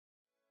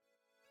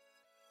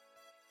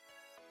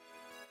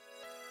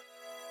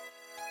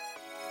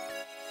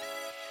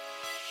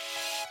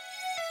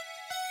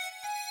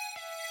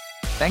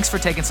Thanks for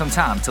taking some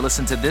time to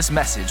listen to this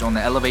message on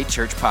the Elevate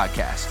Church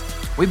podcast.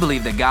 We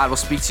believe that God will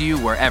speak to you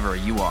wherever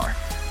you are.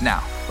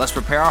 Now, let's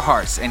prepare our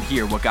hearts and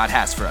hear what God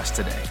has for us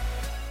today.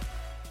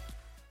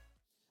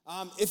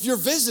 If you're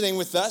visiting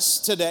with us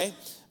today,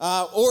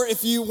 or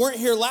if you weren't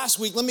here last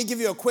week, let me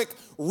give you a quick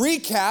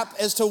recap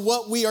as to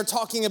what we are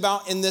talking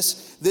about in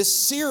this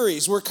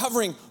series. We're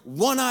covering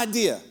one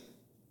idea.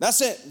 That's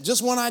it,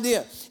 just one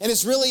idea. And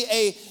it's really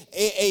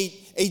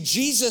a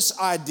Jesus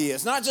idea.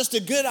 It's not just a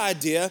good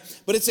idea,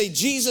 but it's a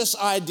Jesus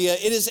idea.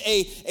 It is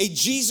a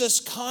Jesus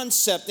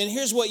concept. And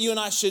here's what you and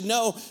I should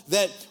know,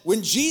 that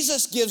when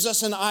Jesus gives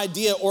us an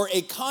idea or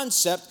a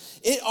concept,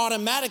 it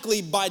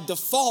automatically, by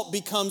default,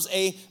 becomes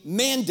a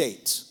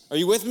mandate. Are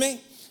you with me?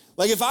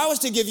 Like if I was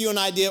to give you an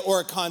idea or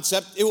a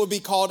concept, it would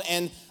be called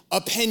an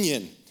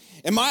opinion.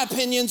 And my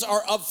opinions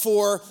are up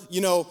for,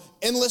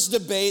 endless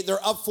debate.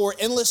 They're up for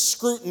endless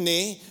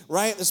scrutiny,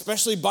 right?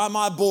 Especially by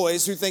my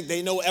boys who think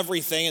they know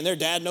everything and their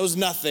dad knows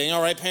nothing.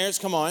 All right, parents,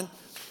 come on,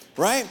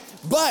 right?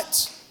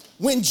 But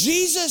when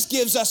Jesus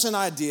gives us an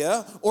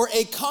idea or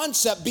a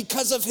concept,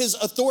 because of his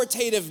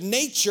authoritative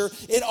nature,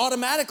 it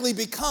automatically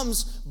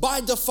becomes,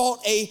 by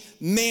default, a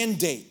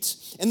mandate.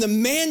 And the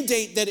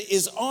mandate that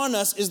is on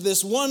us is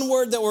this one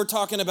word that we're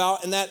talking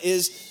about, and that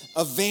is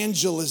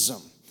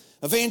evangelism.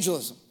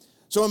 Evangelism.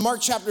 So in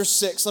Mark chapter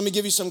 6, let me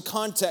give you some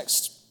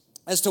context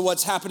as to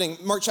what's happening.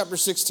 Mark chapter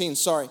 16,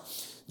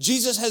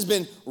 Jesus has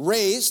been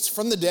raised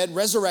from the dead,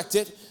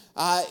 resurrected.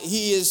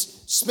 He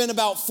has spent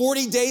about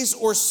 40 days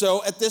or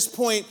so at this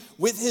point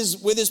with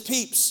his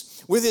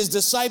peeps, with his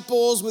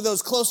disciples, with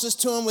those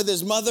closest to him, with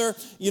his mother,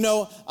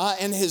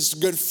 and his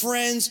good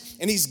friends.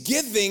 And he's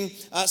giving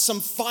some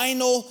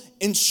final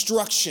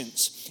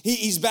instructions.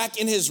 He's back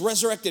in his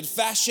resurrected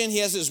fashion. He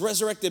has his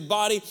resurrected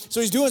body. So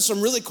he's doing some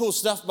really cool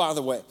stuff, by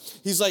the way.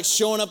 He's like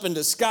showing up in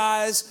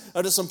disguise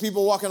to some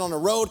people walking on the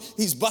road.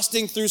 He's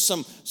busting through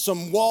some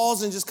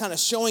walls and just kind of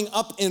showing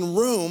up in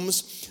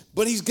rooms.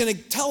 But he's going to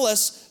tell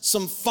us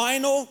some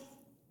final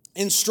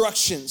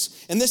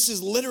instructions. And this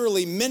is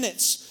literally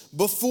minutes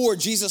before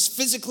Jesus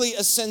physically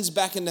ascends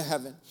back into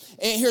heaven.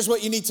 And here's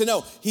what you need to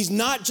know. He's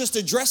not just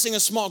addressing a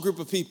small group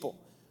of people.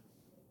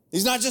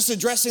 He's not just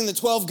addressing the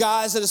 12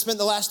 guys that have spent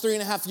the last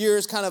 3.5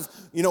 years kind of,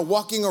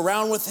 walking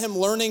around with him,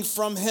 learning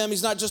from him.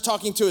 He's not just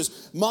talking to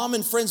his mom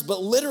and friends,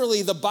 but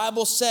literally the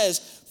Bible says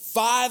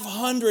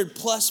 500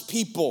 plus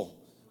people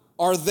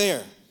are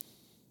there.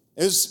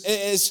 As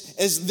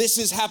this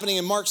is happening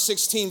in Mark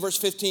 16, verse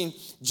 15,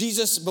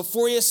 Jesus,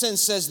 before he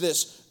ascends, says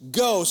this,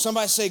 go,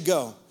 somebody say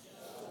go.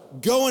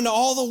 Go into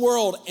all the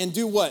world and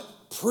do what?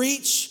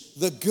 Preach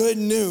the good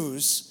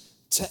news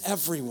to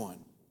everyone.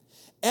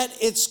 At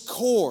its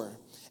core,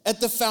 at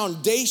the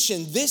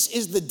foundation, this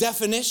is the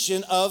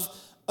definition of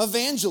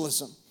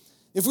evangelism.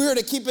 If we were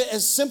to keep it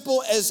as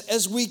simple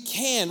as we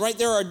can, right?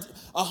 There are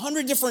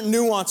 100 different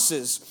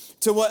nuances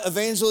to what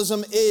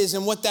evangelism is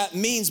and what that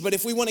means. But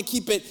if we want to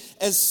keep it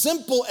as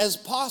simple as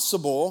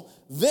possible,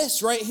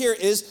 this right here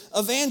is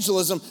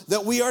evangelism,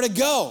 that we are to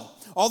go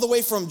all the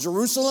way from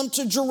Jerusalem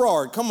to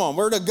Girard. Come on,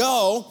 we're to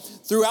go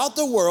throughout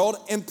the world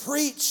and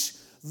preach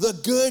the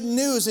good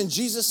news. And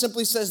Jesus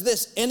simply says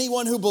this,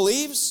 anyone who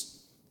believes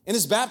and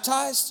is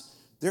baptized,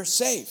 they're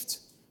saved.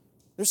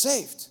 They're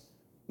saved.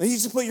 Now you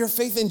just put your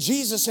faith in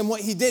Jesus and what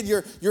he did,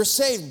 you're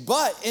saved.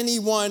 But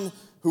anyone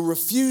who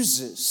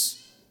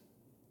refuses,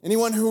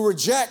 anyone who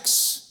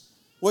rejects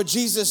what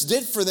Jesus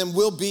did for them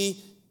will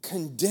be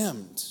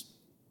condemned.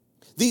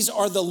 These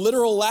are the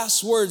literal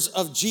last words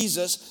of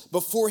Jesus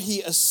before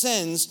he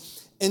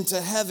ascends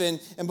into heaven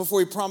and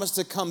before he promised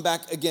to come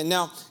back again.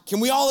 Now, can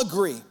we all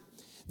agree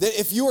that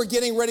if you are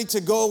getting ready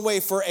to go away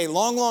for a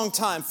long, long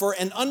time, for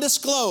an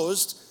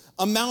undisclosed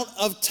amount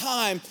of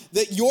time,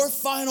 that your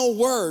final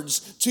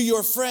words to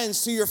your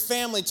friends, to your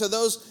family, to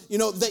those,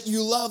 that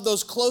you love,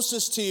 those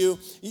closest to you,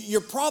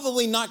 you're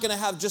probably not going to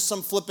have just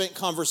some flippant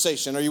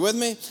conversation. Are you with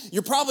me?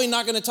 You're probably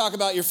not going to talk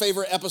about your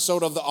favorite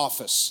episode of The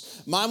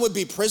Office. Mine would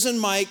be Prison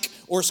Mike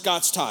or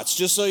Scott's Tots,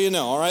 just so you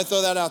know, all right?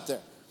 Throw that out there.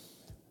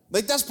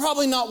 Like, that's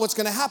probably not what's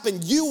going to happen.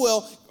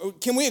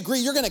 Can we agree,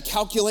 you're going to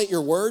calculate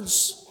your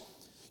words?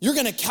 You're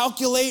going to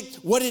calculate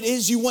what it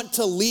is you want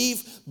to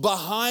leave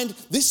behind.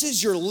 This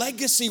is your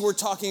legacy we're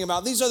talking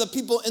about. These are the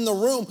people in the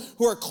room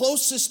who are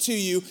closest to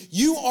you.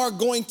 You are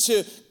going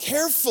to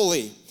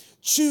carefully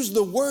choose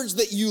the words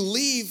that you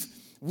leave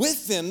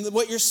with them,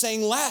 what you're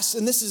saying last.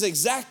 And this is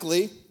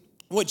exactly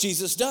what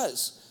Jesus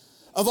does.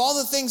 Of all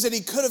the things that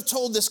he could have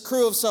told this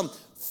crew of some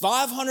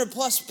 500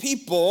 plus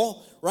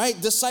people,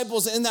 right,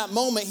 disciples in that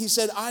moment, he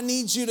said, I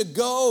need you to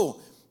go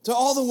to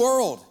all the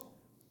world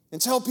and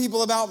tell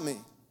people about me.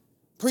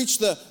 Preach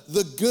the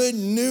good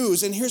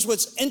news. And here's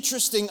what's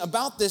interesting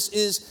about this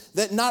is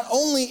that not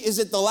only is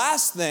it the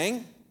last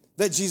thing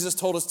that Jesus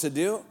told us to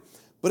do,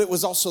 but it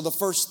was also the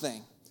first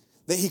thing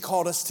that he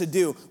called us to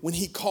do when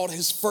he called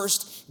his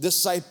first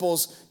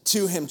disciples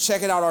to him.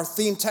 Check it out. Our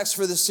theme text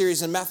for this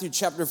series in Matthew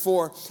chapter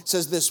 4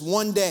 says this: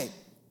 one day,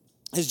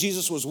 as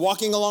Jesus was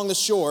walking along the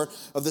shore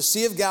of the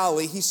Sea of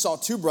Galilee, he saw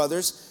two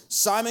brothers,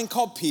 Simon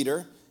called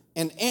Peter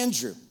and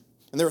Andrew.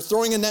 And they were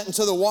throwing a net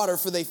into the water,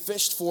 for they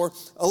fished for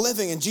a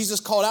living. And Jesus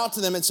called out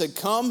to them and said,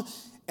 come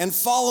and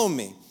follow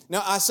me.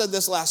 Now, I said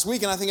this last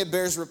week, and I think it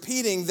bears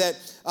repeating, that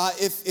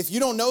if you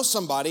don't know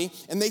somebody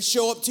and they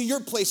show up to your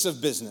place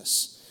of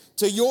business,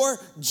 to your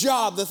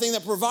job, the thing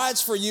that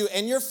provides for you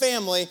and your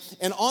family,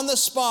 and on the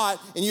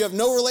spot, and you have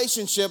no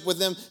relationship with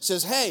them,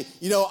 says, hey,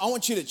 I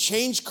want you to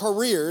change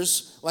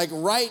careers, like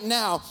right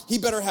now, he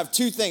better have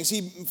two things.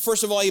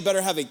 First of all, he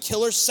better have a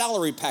killer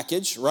salary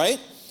package, right?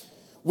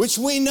 Which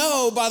we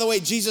know, by the way,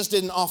 Jesus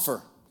didn't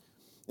offer.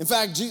 In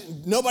fact,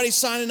 nobody's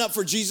signing up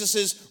for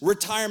Jesus's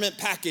retirement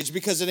package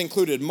because it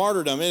included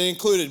martyrdom. It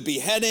included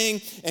beheading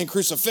and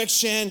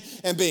crucifixion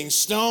and being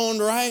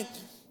stoned, right?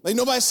 Like,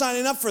 nobody's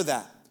signing up for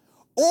that.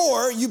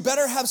 Or you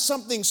better have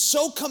something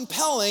so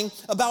compelling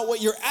about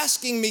what you're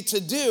asking me to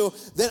do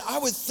that I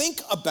would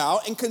think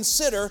about and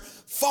consider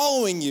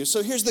following you.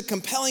 So here's the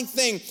compelling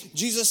thing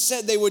Jesus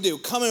said they would do.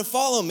 Come and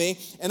follow me,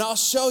 and I'll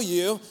show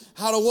you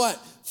how to what?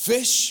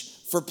 Fish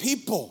for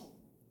people.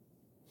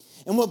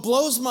 And what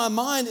blows my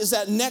mind is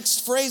that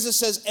next phrase that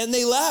says, and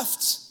they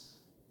left.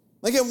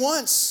 Like at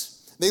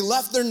once. They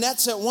left their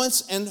nets at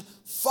once and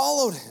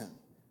followed him.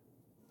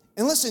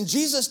 And listen,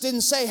 Jesus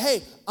didn't say,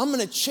 hey, I'm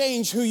going to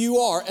change who you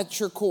are at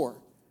your core.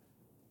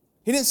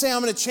 He didn't say,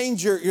 I'm going to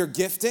change your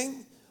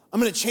gifting. I'm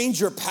going to change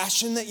your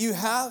passion that you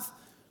have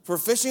for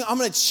fishing. I'm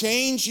going to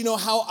change,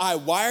 how I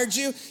wired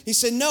you. He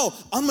said, no,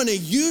 I'm going to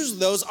use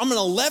those. I'm going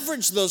to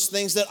leverage those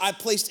things that I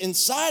placed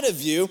inside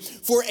of you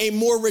for a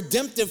more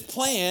redemptive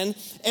plan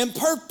and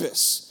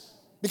purpose,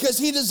 because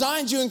he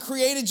designed you and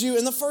created you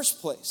in the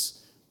first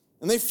place.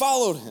 And they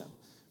followed him.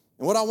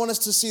 And what I want us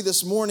to see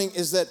this morning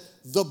is that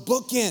the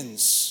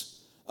bookends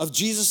of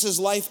Jesus'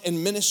 life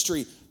and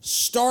ministry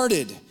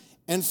started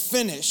and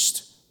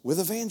finished with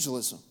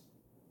evangelism.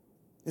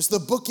 It's the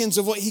bookends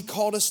of what he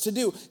called us to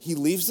do. He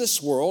leaves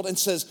this world and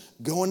says,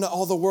 go into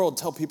all the world,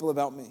 tell people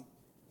about me.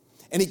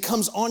 And he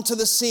comes onto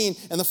the scene,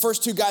 and the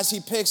first two guys he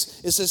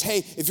picks, it says,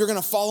 hey, if you're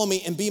going to follow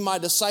me and be my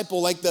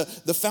disciple, like the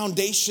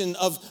foundation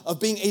of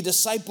being a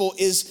disciple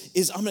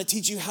is I'm going to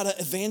teach you how to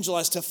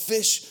evangelize, to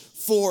fish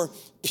for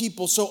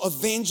people. So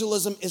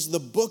evangelism is the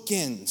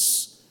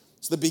bookends.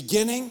 It's the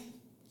beginning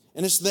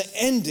and it's the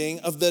ending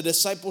of the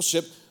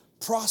discipleship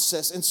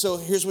process. And so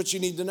here's what you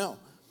need to know.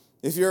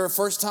 If you're a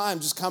first time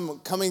just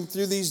coming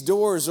through these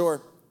doors,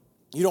 or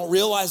you don't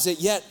realize it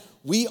yet,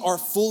 we are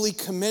fully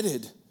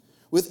committed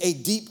with a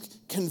deep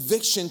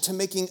conviction to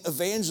making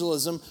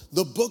evangelism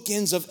the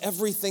bookends of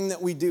everything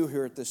that we do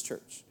here at this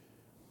church,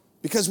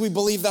 because we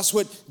believe that's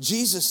what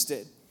Jesus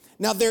did.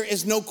 Now, there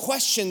is no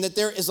question that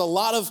there is a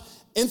lot of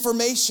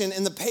information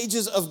in the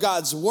pages of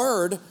God's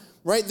word,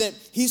 right, that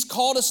he's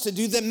called us to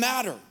do that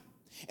matter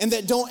and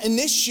that don't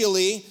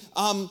initially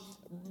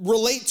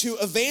relate to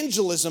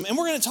evangelism. And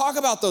we're going to talk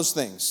about those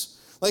things.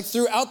 Like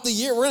throughout the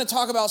year, we're going to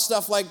talk about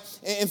stuff like,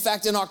 in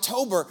fact, in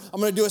October, I'm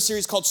going to do a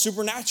series called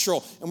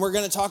Supernatural, and we're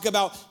going to talk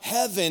about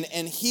heaven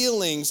and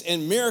healings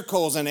and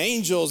miracles and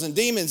angels and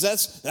demons.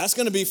 That's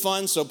going to be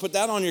fun, so put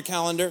that on your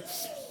calendar.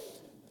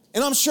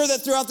 And I'm sure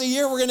that throughout the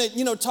year, we're going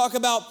to, talk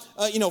about,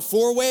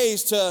 4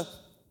 ways to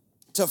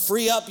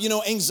free up,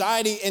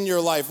 anxiety in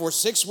your life, or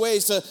 6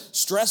 ways to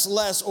stress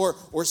less,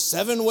 or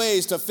 7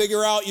 ways to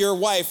figure out your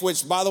wife,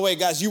 which, by the way,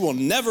 guys, you will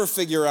never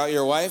figure out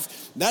your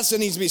wife. That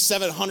needs to be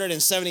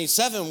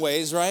 777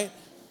 ways, right?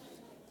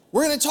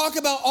 We're going to talk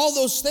about all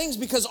those things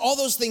because all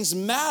those things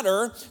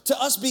matter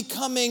to us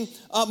becoming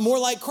more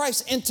like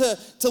Christ and to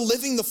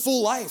living the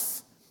full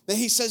life that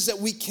he says that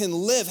we can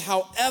live.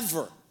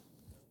 However,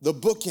 the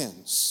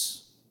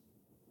bookends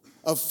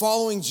of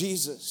following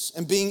Jesus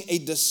and being a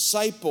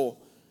disciple,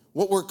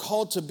 what we're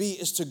called to be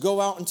is to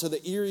go out into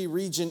the Erie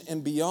region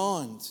and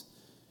beyond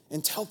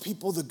and tell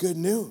people the good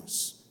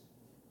news.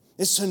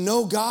 It's to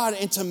know God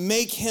and to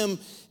make him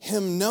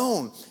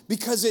known,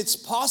 because it's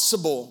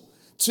possible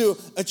to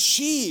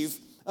achieve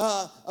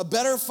a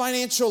better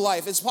financial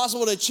life. It's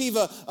possible to achieve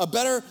a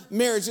better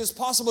marriage. It's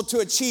possible to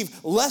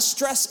achieve less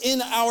stress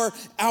in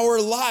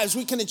our lives.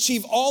 We can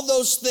achieve all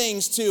those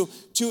things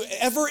to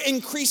ever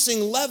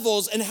increasing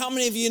levels, and how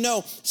many of you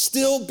know,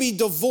 still be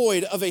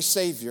devoid of a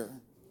Savior?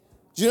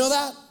 Do you know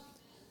that?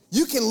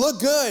 You can look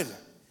good,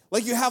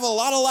 like you have a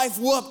lot of life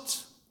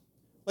whooped,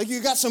 like you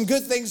got some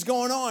good things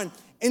going on,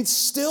 and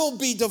still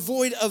be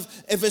devoid of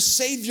a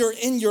Savior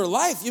in your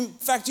life. In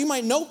fact, you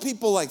might know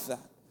people like that.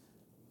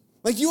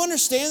 Like, you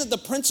understand that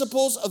the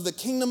principles of the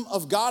kingdom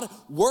of God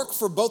work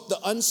for both the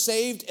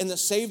unsaved and the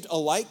saved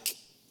alike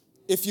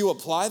if you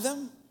apply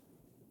them?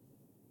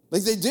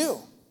 Like, they do.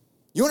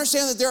 You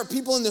understand that there are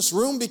people in this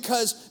room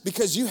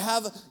because you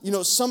have,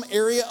 some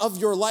area of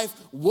your life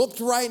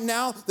whooped right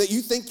now that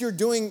you think you're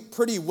doing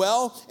pretty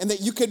well, and that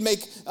you could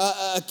make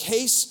a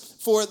case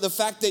for the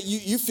fact that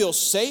you feel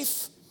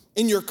safe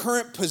in your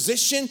current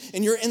position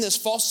and you're in this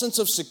false sense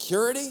of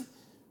security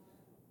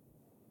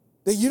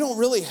that you don't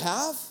really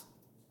have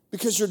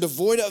because you're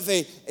devoid of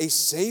a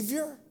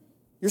Savior.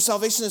 Your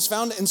salvation is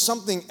found in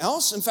something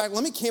else. In fact,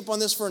 let me camp on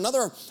this for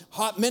another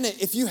hot minute.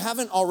 If you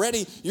haven't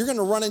already, you're going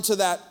to run into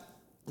that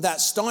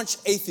staunch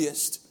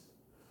atheist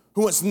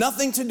who wants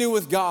nothing to do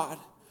with God,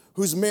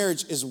 whose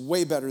marriage is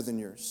way better than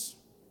yours.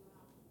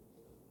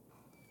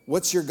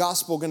 What's your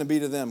gospel going to be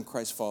to them,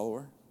 Christ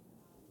follower?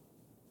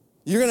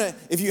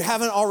 If you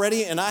haven't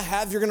already, and I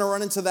have, you're going to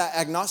run into that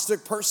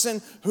agnostic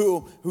person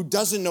who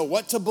doesn't know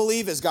what to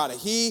believe. Is God a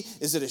he?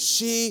 Is it a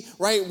she?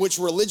 Right? Which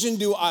religion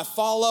do I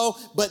follow?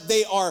 But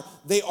they are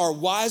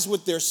wise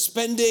with their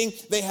spending.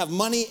 They have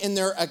money in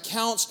their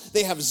accounts.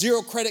 They have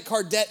zero credit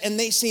card debt, and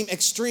they seem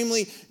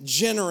extremely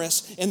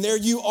generous. And there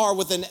you are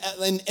with an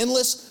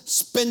endless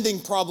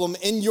spending problem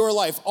in your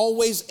life,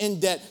 always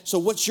in debt. So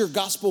what's your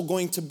gospel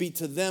going to be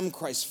to them,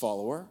 Christ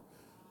follower?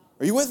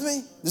 Are you with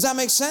me? Does that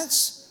make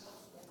sense?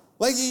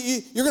 Like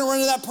you're going to run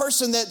into that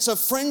person that's a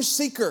fringe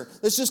seeker,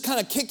 that's just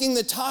kind of kicking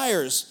the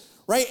tires,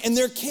 right? And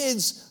their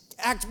kids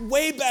act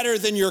way better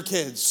than your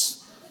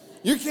kids.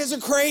 Your kids are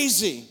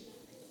crazy.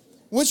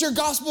 What's your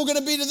gospel going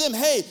to be to them?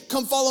 Hey,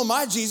 come follow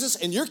my Jesus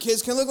and your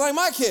kids can look like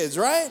my kids,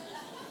 right?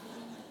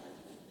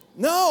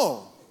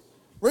 No.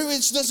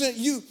 It doesn't,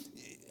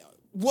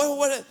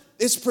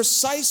 it's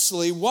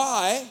precisely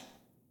why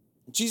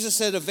Jesus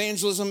said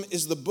evangelism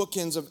is the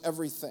bookends of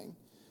everything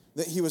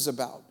that he was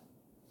about.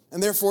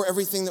 And therefore,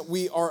 everything that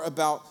we are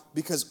about,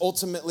 because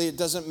ultimately it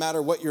doesn't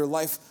matter what your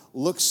life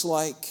looks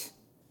like.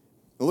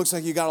 It looks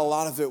like you got a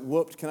lot of it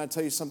whooped. Can I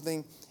tell you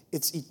something?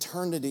 It's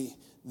eternity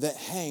that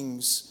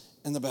hangs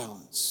in the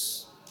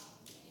balance.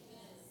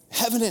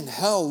 Heaven and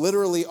hell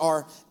literally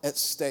are at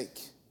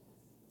stake.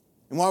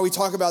 And why we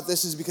talk about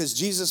this is because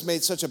Jesus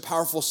made such a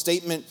powerful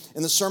statement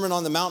in the Sermon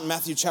on the Mount in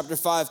Matthew chapter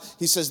 5.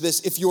 He says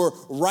this, if your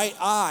right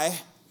eye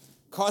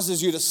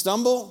causes you to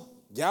stumble,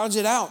 gouge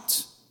it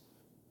out.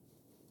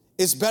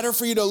 It's better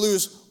for you to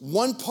lose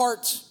one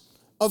part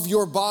of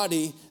your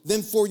body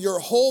than for your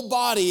whole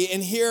body.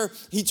 And here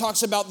he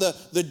talks about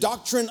the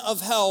doctrine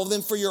of hell,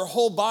 than for your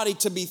whole body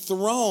to be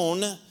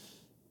thrown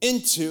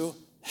into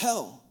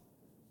hell.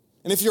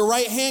 And if your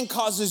right hand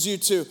causes you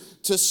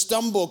to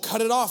stumble, cut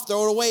it off,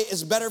 throw it away.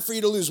 It's better for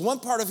you to lose one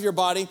part of your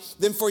body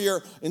than for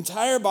your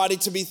entire body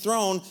to be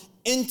thrown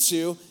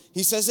into,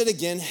 he says it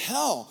again,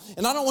 hell.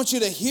 And I don't want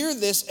you to hear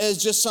this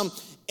as just some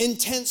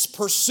intense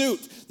pursuit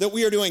that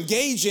we are to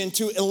engage in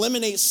to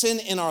eliminate sin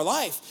in our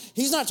life.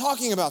 He's not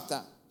talking about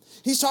that.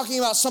 He's talking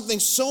about something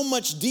so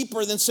much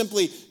deeper than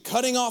simply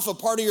cutting off a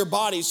part of your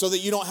body so that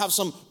you don't have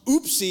some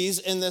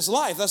oopsies in this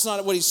life. That's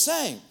not what he's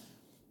saying.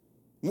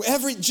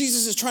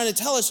 Jesus is trying to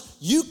tell us,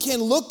 you can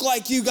look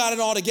like you got it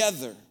all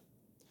together.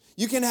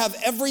 You can have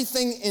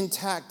everything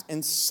intact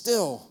and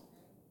still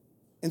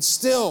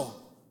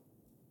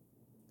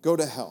go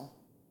to hell.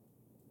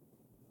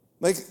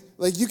 Like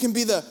you can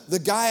be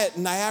the guy at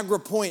Niagara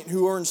Point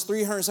who earns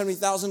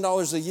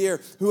 $370,000 a year,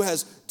 who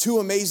has two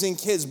amazing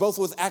kids, both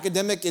with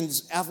academic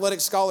and athletic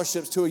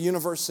scholarships to a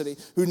university,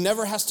 who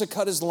never has to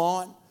cut his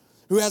lawn,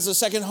 who has a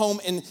second home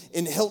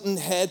in Hilton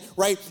Head,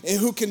 right? And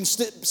who can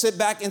sit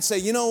back and say,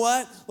 you know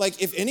what?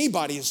 Like if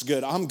anybody is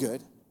good, I'm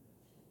good.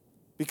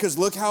 Because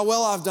look how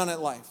well I've done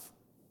at life.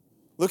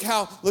 Look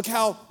how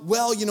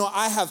well,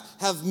 I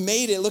have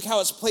made it. Look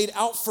how it's played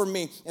out for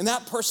me. And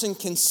that person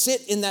can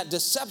sit in that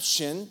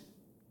deception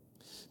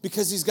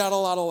because he's got a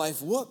lot of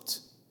life whooped.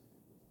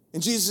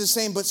 And Jesus is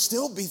saying, but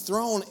still be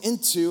thrown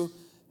into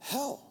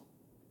hell.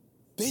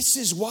 This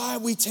is why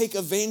we take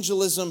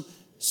evangelism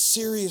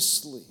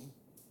seriously.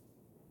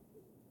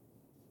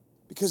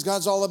 Because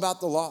God's all about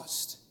the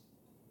lost.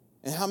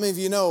 And how many of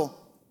you know,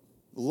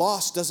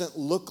 lost doesn't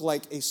look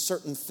like a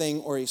certain thing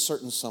or a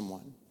certain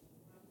someone?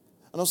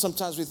 I know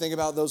sometimes we think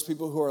about those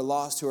people who are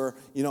lost, who are,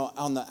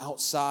 on the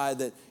outside,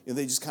 that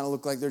they just kind of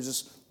look like they're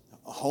just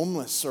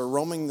homeless or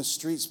roaming the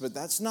streets, but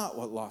that's not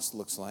what lost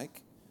looks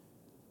like.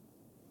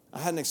 I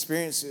had an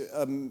experience,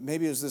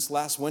 maybe it was this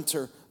last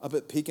winter up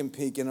at Peak and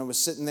Peak, and I was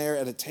sitting there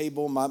at a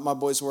table. My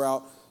boys were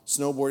out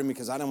snowboarding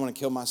because I didn't want to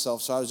kill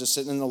myself, so I was just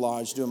sitting in the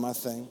lodge doing my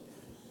thing.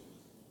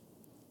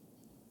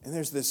 And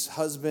there's this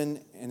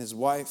husband and his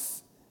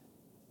wife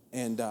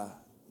and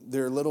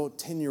their little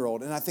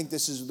 10-year-old, and I think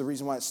this is the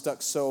reason why it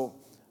stuck so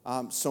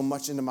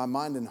much into my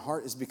mind and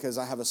heart, is because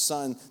I have a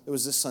son that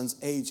was this son's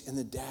age, and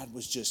the dad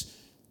was just,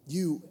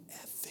 you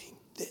effing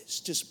this,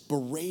 just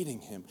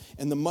berating him.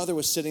 And the mother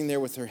was sitting there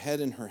with her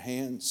head in her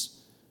hands,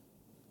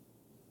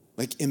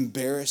 like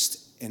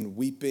embarrassed and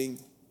weeping.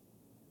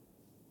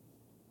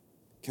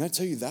 Can I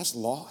tell you, that's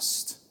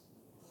lost.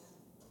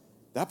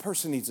 That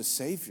person needs a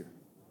Savior.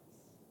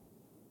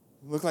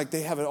 Look like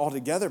they have it all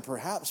together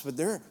perhaps, but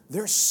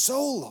they're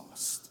so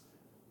lost.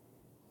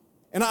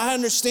 And I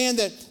understand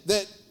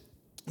that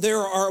there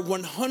are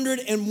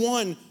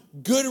 101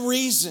 good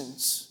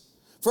reasons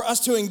for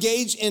us to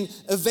engage in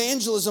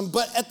evangelism,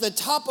 but at the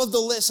top of the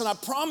list, and I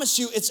promise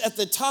you it's at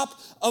the top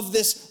of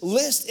this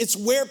list, it's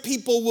where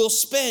people will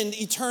spend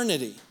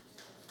eternity.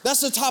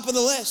 That's the top of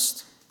the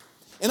list.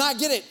 And I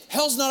get it,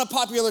 hell's not a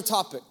popular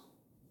topic.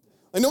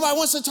 Like nobody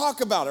wants to talk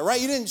about it, right?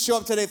 You didn't show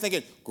up today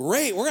thinking,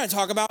 great, we're gonna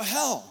talk about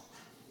hell.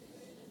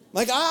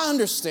 Like I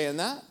understand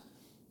that.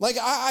 Like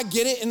I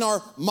get it in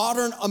our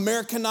modern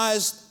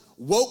Americanized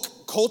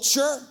woke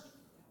culture.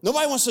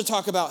 Nobody wants to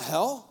talk about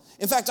hell.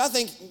 In fact, I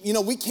think,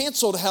 we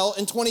canceled hell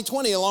in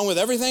 2020 along with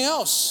everything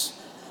else.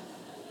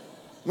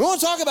 We want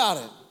to talk about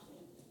it,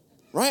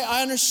 right?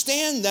 I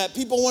understand that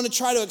people want to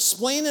try to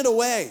explain it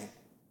away,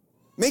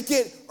 make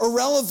it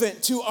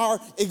irrelevant to our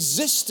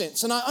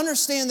existence. And I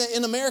understand that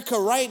in America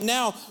right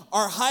now,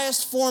 our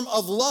highest form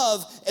of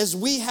love, as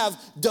we have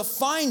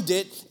defined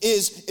it,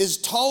 is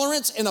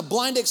tolerance and a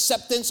blind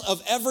acceptance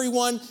of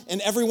everyone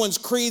and everyone's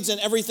creeds and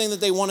everything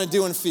that they want to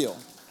do and feel.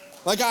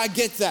 Like, I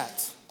get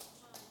that.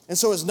 And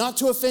so as not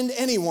to offend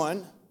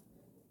anyone,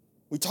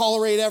 we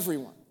tolerate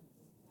everyone.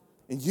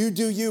 And you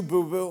do you,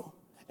 boo-boo.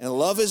 And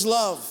love is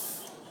love.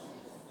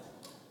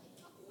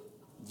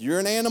 You're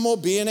an animal,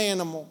 be an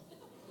animal.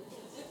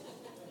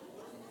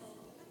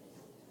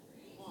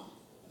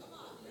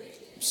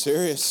 I'm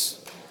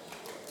serious.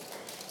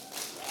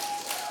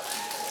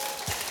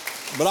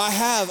 But I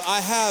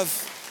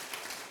have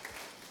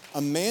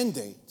a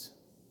mandate,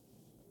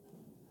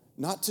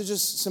 not to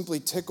just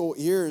simply tickle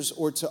ears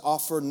or to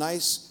offer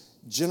nice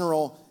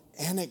general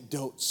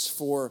anecdotes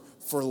for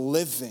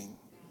living,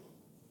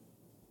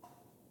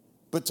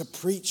 but to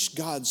preach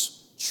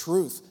God's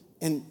truth.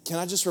 And can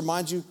I just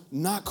remind you,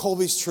 not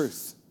Colby's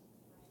truth.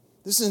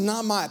 This is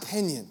not my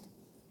opinion.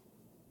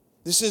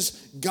 This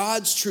is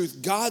God's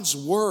truth, God's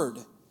word.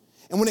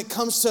 And when it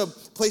comes to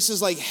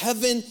places like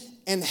heaven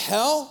and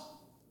hell,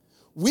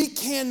 we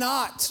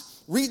cannot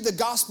read the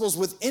Gospels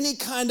with any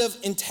kind of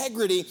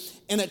integrity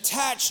and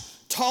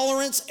attach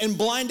tolerance and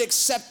blind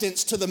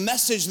acceptance to the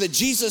message that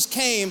Jesus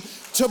came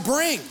to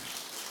bring.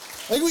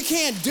 Like, we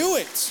can't do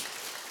it.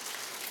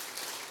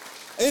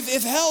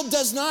 If hell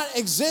does not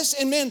exist,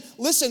 and man,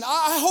 listen,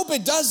 I hope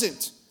it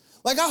doesn't.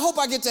 Like, I hope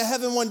I get to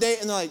heaven one day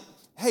and they're like,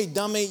 hey,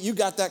 dummy, you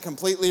got that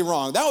completely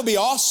wrong. That would be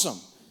awesome.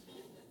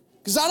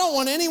 Because I don't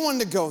want anyone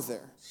to go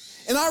there.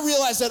 And I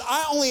realized that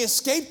I only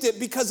escaped it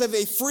because of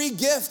a free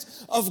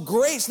gift of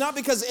grace, not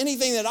because of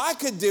anything that I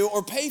could do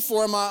or pay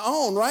for on my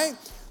own, right?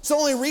 It's the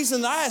only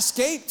reason that I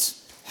escaped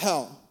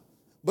hell.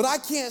 But I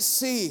can't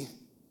see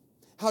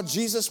how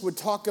Jesus would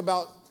talk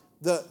about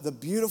the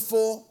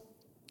beautiful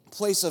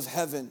place of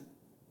heaven,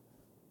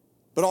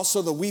 but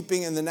also the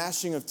weeping and the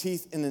gnashing of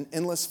teeth in an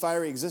endless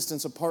fiery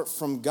existence apart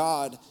from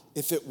God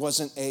if it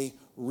wasn't a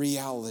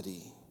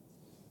reality.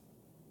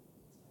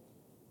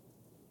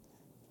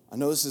 I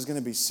know this is going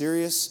to be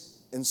serious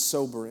and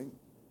sobering,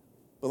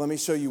 but let me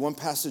show you one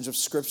passage of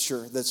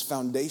scripture that's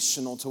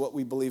foundational to what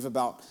we believe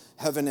about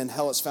heaven and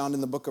hell. It's found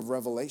in the book of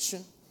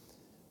Revelation,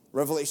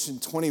 Revelation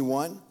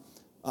 21.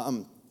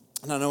 And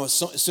I know as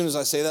soon as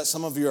I say that,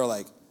 some of you are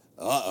like,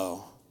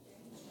 uh-oh.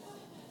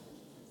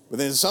 But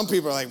then some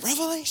people are like,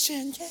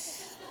 Revelation, yeah.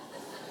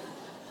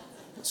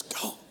 Let's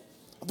go.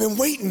 I've been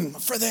waiting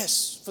for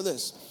this.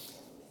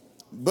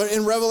 But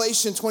in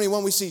Revelation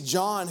 21, we see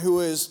John, who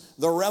is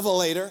the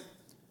revelator,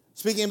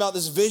 speaking about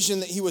this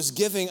vision that he was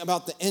giving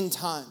about the end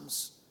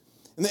times.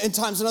 In the end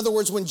times, in other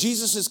words, when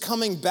Jesus is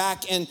coming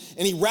back and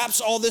he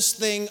wraps all this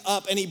thing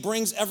up and he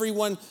brings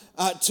everyone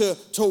to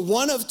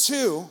one of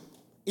two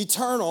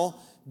eternal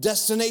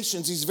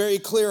destinations. He's very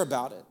clear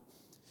about it.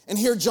 And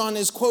here John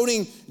is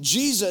quoting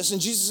Jesus, and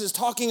Jesus is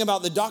talking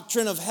about the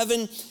doctrine of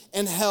heaven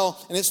and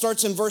hell. And it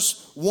starts in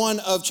verse 1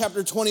 of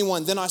chapter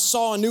 21. Then I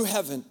saw a new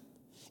heaven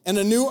and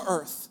a new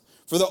earth.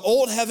 For the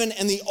old heaven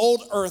and the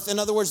old earth, in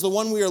other words, the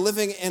one we are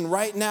living in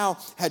right now,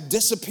 had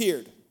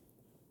disappeared.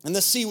 And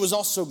the sea was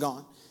also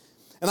gone.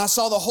 And I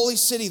saw the holy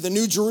city, the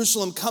new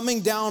Jerusalem,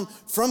 coming down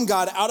from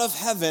God out of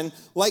heaven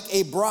like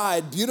a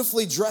bride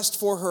beautifully dressed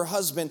for her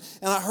husband.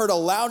 And I heard a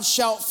loud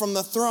shout from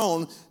the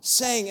throne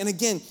saying, and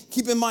again,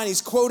 keep in mind, he's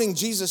quoting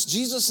Jesus.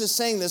 Jesus is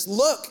saying this,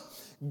 look,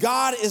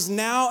 God is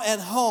now at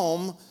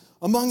home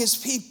among his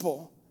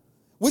people,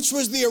 which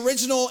was the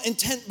original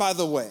intent, by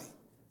the way.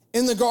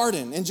 In the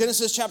garden, in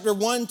Genesis chapter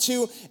 1,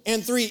 2,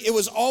 and 3, it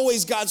was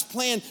always God's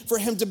plan for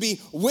him to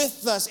be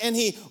with us, and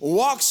he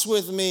walks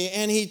with me,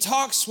 and he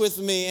talks with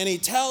me, and he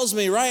tells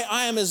me, right,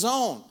 I am his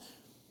own.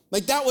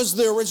 Like, that was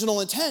the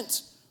original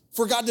intent,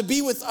 for God to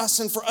be with us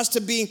and for us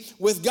to be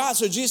with God.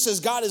 So Jesus says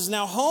God is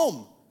now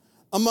home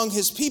among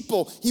his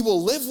people. He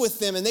will live with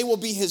them, and they will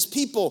be his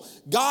people.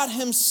 God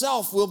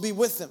himself will be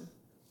with them.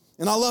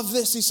 And I love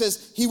this. He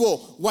says he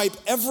will wipe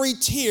every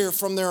tear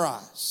from their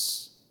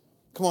eyes.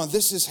 Come on,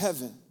 this is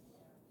heaven.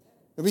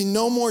 There'll be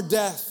no more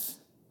death,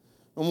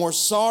 no more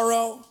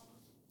sorrow,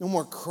 no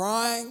more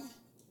crying,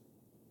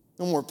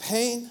 no more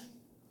pain.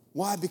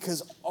 Why?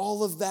 Because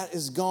all of that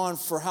is gone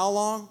for how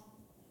long?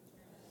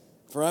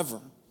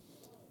 Forever.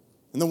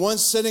 And the one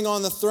sitting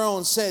on the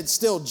throne said,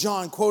 still,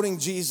 John quoting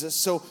Jesus.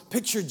 So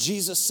picture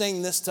Jesus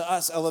saying this to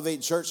us,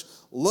 Elevate Church.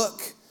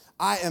 Look,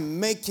 I am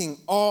making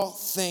all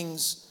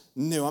things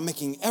new. I'm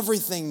making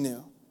everything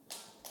new.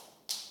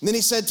 And then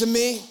he said to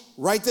me,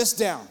 write this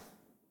down.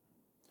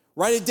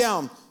 Write it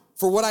down.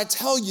 For what I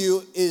tell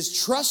you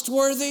is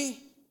trustworthy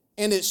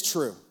and it's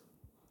true.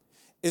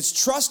 It's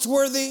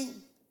trustworthy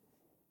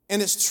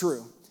and it's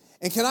true.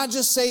 And can I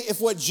just say, if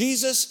what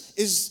Jesus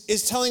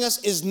is telling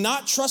us is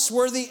not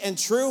trustworthy and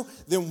true,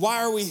 then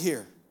why are we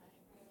here?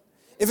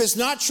 If it's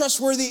not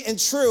trustworthy and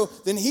true,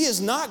 then he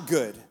is not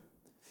good.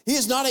 He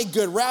is not a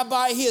good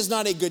rabbi. He is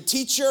not a good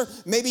teacher.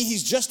 Maybe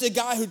he's just a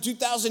guy who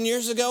 2,000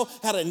 years ago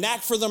had a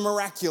knack for the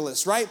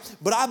miraculous, right?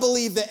 But I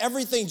believe that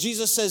everything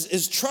Jesus says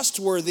is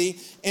trustworthy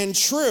and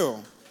true.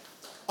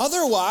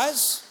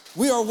 Otherwise,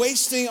 we are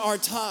wasting our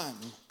time.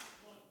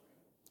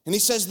 And he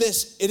says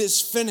this, it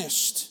is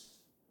finished.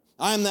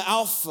 I am the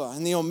Alpha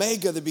and the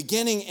Omega, the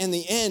beginning and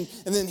the end.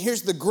 And then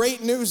here's the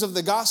great news of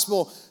the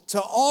gospel to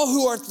all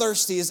who are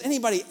thirsty. Has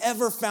anybody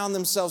ever found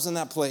themselves in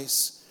that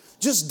place?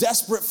 Just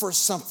desperate for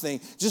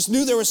something, just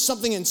knew there was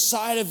something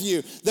inside of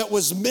you that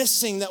was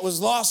missing, that was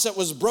lost, that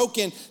was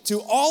broken.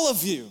 To all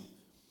of you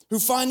who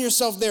find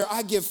yourself there,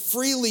 I give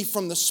freely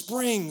from the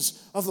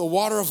springs of the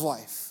water of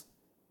life.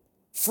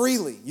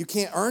 Freely. You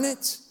can't earn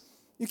it.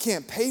 You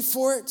can't pay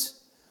for it.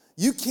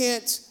 You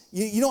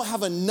don't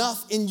have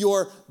enough in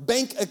your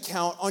bank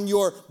account on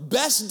your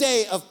best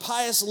day of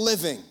pious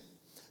living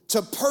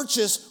to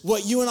purchase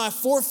what you and I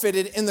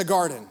forfeited in the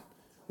garden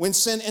when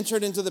sin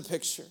entered into the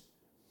picture.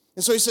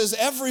 And so he says,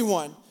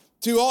 everyone,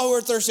 to all who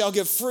are thirsty, I'll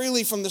give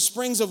freely from the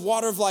springs of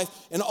water of life,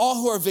 and all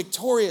who are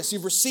victorious,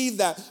 you've received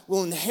that,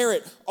 will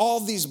inherit all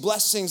these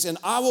blessings, and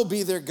I will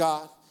be their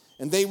God,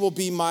 and they will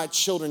be my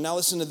children. Now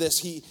listen to this.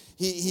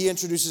 He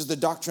introduces the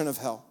doctrine of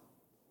hell.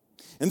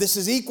 And this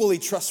is equally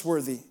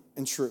trustworthy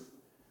and true.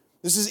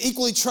 This is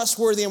equally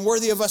trustworthy and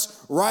worthy of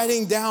us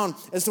writing down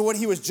as to what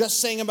he was just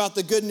saying about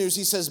the good news.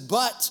 He says,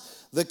 but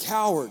the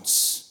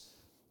cowards,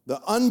 the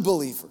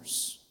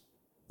unbelievers,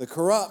 the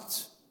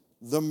corrupt,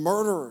 the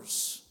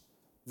murderers,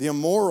 the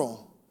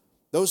immoral,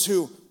 those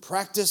who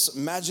practice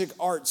magic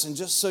arts. And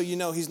just so you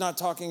know, he's not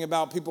talking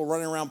about people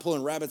running around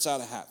pulling rabbits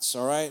out of hats,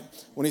 all right?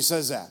 When he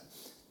says that.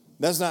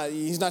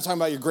 He's not talking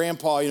about your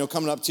grandpa,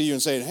 coming up to you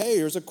and saying, hey,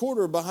 here's a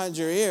quarter behind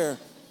your ear.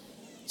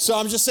 So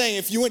I'm just saying,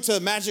 if you went to the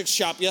magic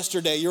shop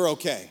yesterday, you're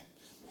okay.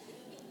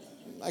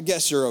 I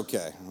guess you're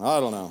okay. I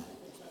don't know.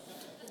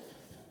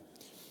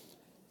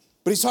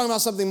 But he's talking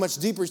about something much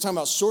deeper. He's talking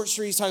about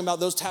sorcery. He's talking about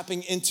those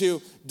tapping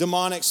into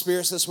demonic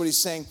spirits. That's what he's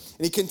saying.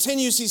 And he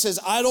continues, he says,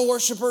 idol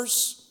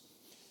worshipers.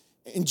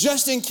 And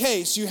just in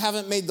case you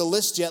haven't made the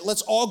list yet,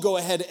 let's all go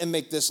ahead and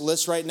make this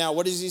list right now.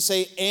 What does he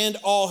say? And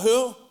all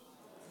who?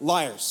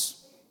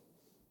 Liars.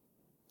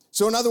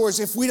 So in other words,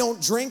 if we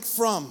don't drink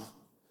from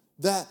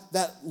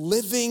that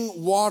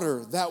living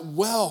water, that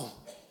well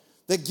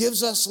that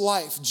gives us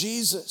life,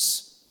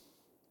 Jesus,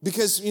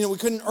 because, we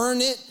couldn't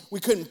earn it, we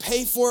couldn't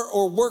pay for it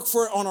or work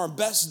for it on our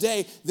best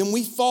day, then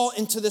we fall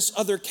into this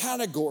other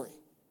category.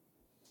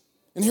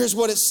 And here's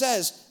what it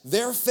says.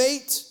 Their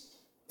fate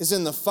is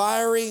in the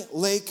fiery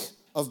lake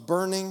of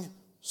burning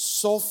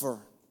sulfur.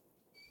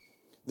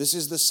 This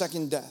is the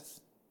second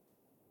death.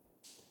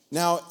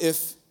 Now,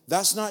 if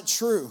that's not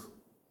true,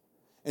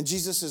 and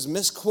Jesus is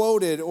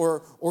misquoted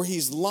or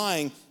he's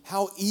lying,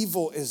 how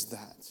evil is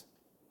that?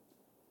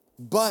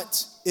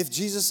 But if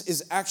Jesus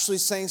is actually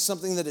saying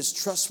something that is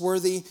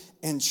trustworthy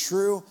and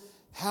true,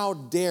 how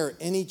dare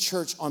any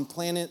church on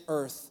planet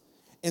Earth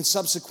and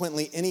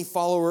subsequently any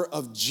follower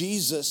of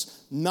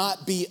Jesus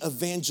not be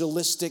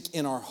evangelistic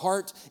in our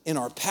heart, in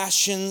our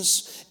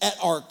passions, at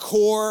our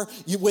core,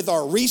 with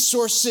our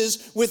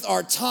resources, with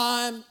our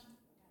time?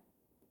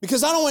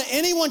 Because I don't want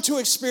anyone to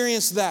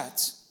experience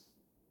that.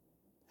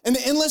 An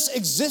endless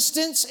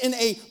existence in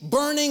a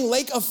burning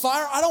lake of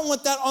fire, I don't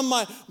want that on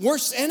my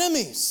worst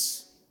enemies.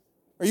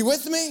 Are you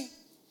with me?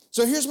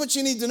 So here's what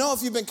you need to know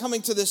if you've been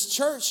coming to this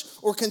church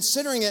or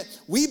considering it.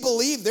 We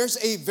believe there's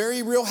a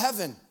very real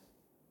heaven.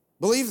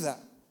 Believe that.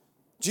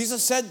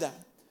 Jesus said that.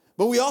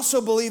 But we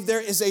also believe there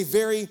is a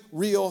very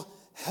real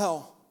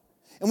hell.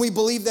 And we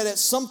believe that at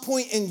some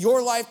point in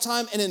your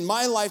lifetime and in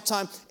my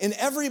lifetime, in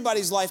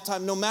everybody's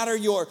lifetime, no matter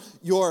your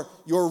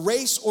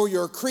race or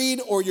your creed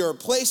or your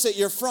place that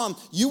you're from,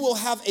 you will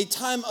have a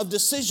time of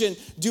decision.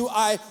 Do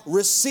I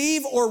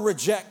receive or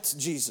reject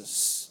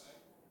Jesus?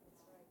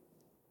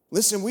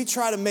 Listen, we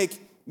try to make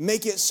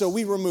it so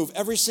we remove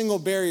every single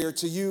barrier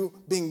to you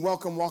being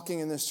welcome walking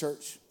in this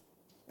church.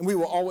 And we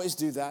will always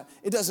do that.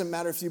 It doesn't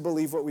matter if you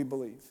believe what we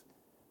believe.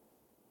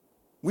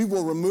 We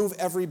will remove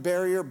every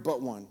barrier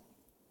but one,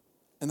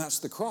 and that's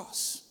the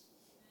cross.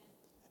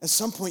 At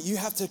some point, you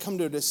have to come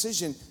to a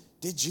decision,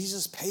 did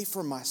Jesus pay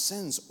for my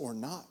sins or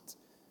not?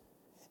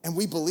 And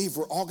we believe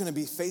we're all going to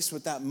be faced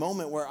with that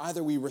moment where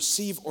either we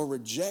receive or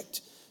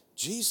reject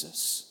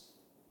Jesus.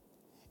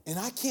 And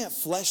I can't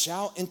flesh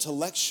out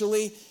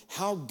intellectually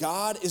how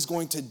God is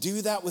going to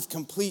do that with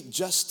complete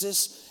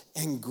justice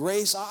and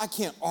grace. I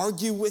can't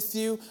argue with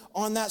you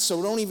on that,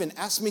 so don't even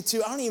ask me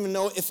to. I don't even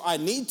know if I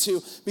need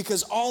to,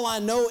 because all I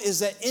know is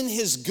that in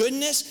his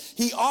goodness,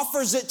 he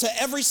offers it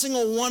to every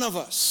single one of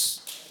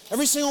us.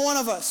 Every single one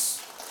of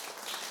us.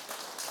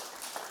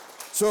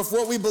 So if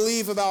what we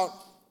believe about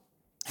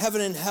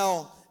heaven and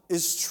hell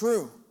is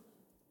true,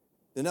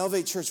 then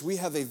Elevate Church, we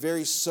have a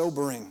very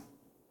sobering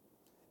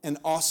and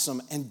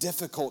awesome and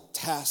difficult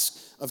task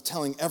of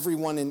telling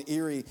everyone in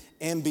Erie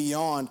and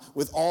beyond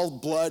with all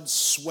blood,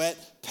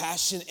 sweat,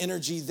 passion,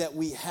 energy that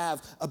we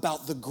have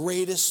about the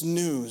greatest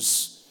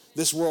news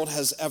this world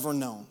has ever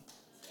known.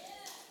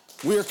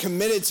 We are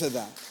committed to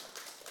that.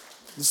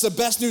 It's the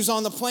best news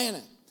on the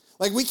planet.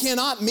 Like we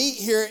cannot meet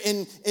here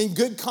in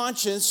good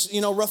conscience,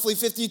 roughly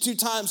 52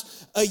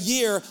 times a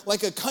year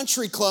like a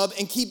country club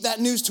and keep that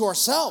news to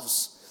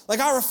ourselves. Like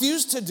I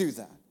refuse to do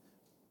that.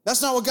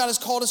 That's not what God has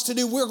called us to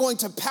do. We're going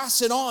to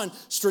pass it on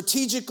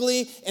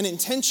strategically and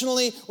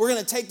intentionally. We're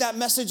going to take that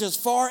message as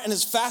far and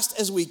as fast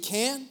as we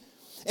can.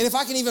 And if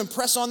I can even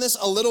press on this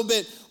a little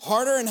bit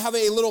harder and have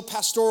a little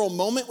pastoral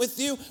moment with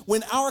you,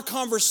 when our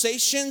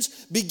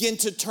conversations begin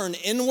to turn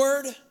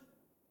inward,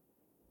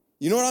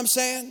 you know what I'm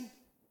saying?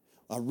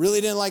 I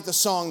really didn't like the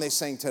song they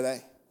sang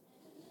today.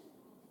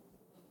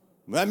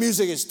 That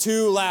music is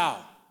too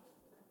loud.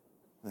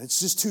 It's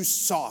just too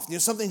soft.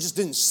 Something just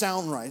didn't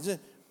sound right.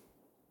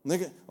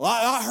 Well,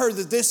 I heard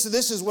that this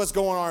is what's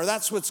going on, or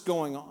that's what's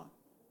going on.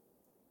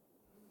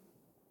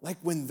 Like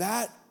when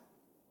that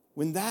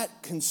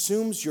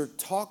consumes your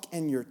talk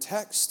and your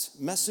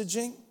text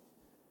messaging,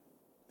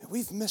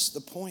 we've missed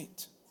the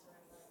point.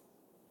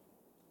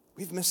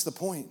 We've missed the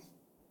point.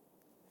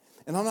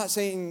 And I'm not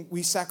saying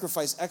we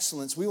sacrifice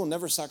excellence. We will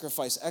never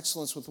sacrifice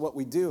excellence with what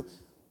we do,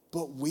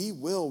 but we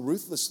will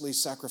ruthlessly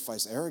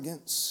sacrifice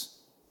arrogance.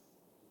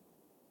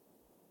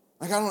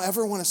 Like I don't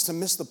ever want us to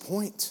miss the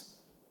point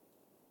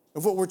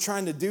of what we're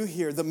trying to do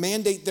here, the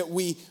mandate that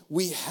we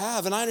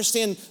have. And I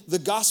understand the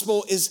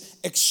gospel is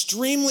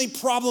extremely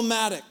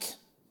problematic.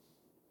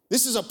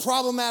 This is a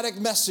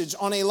problematic message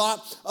on a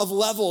lot of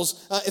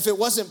levels. If it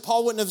wasn't,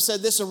 Paul wouldn't have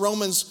said this in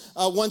Romans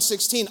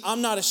 1:16.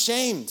 I'm not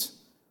ashamed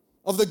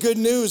of the good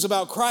news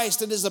about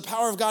Christ. It is the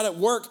power of God at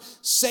work,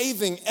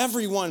 saving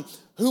everyone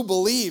who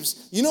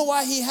believes. You know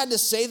why he had to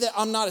say that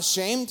I'm not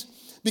ashamed?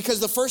 Because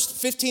the first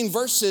 15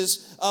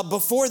 verses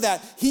before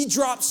that, he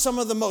dropped some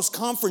of the most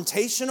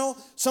confrontational,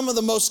 some of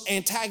the most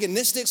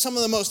antagonistic, some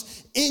of the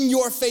most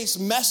in-your-face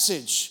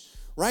message,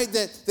 right,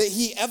 that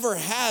he ever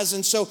has.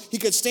 And so he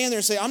could stand there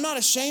and say, I'm not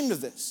ashamed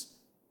of this.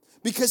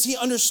 Because he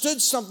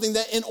understood something,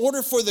 that in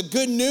order for the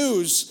good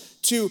news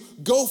to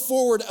go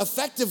forward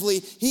effectively,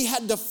 he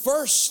had to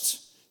first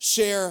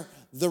share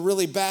the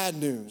really bad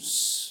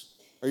news.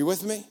 Are you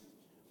with me?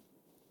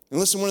 And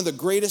listen, one of the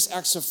greatest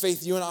acts of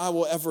faith you and I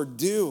will ever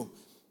do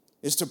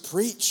is to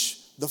preach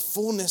the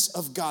fullness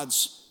of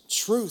God's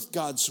truth,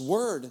 God's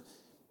word.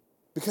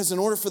 Because in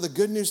order for the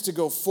good news to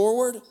go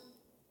forward,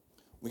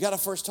 we got to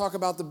first talk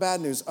about the bad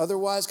news.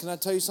 Otherwise, can I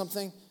tell you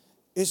something?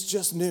 It's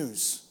just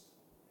news.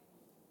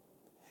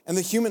 And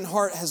the human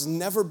heart has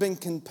never been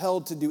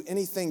compelled to do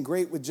anything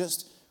great with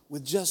just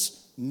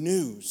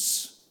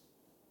news.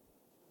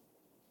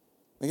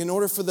 Like in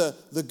order for the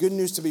good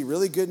news to be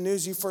really good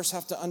news, you first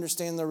have to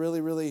understand the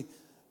really, really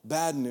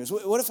bad news.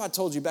 What if I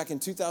told you back in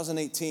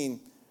 2018,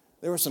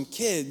 there were some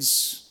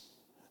kids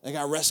that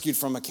got rescued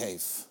from a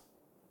cave?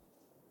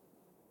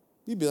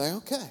 You'd be like,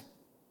 okay,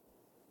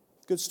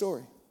 good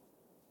story.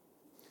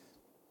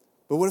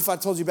 But what if I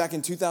told you back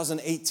in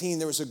 2018,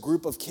 there was a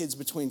group of kids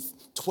between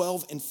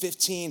 12 and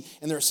 15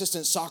 and their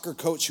assistant soccer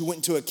coach who went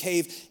into a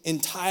cave in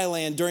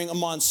Thailand during a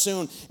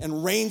monsoon,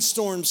 and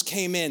rainstorms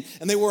came in,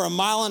 and they were 1.5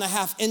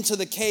 miles into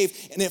the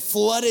cave, and it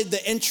flooded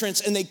the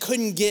entrance and they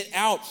couldn't get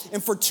out.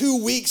 And for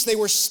 2 weeks, they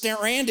were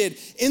stranded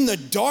in the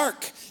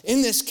dark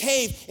in this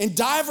cave, and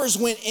divers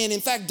went in.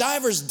 In fact,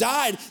 divers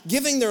died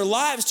giving their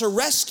lives to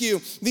rescue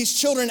these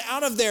children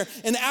out of there.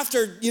 And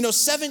after,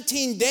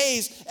 17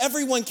 days,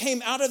 everyone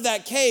came out of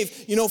that cave,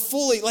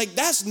 fully. Like,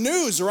 that's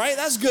news, right?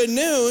 That's good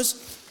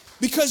news,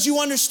 because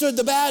you understood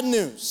the bad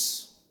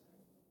news.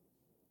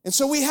 And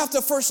so we have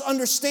to first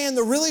understand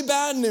the really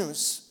bad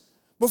news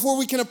before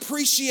we can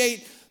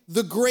appreciate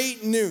the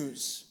great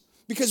news.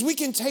 Because we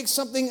can take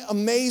something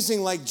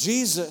amazing like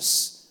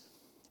Jesus,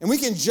 and we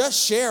can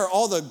just share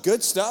all the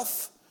good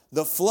stuff,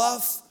 the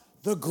fluff,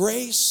 the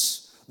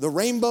grace, the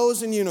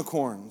rainbows and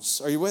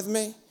unicorns. Are you with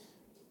me?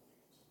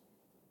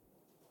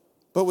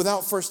 But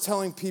without first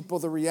telling people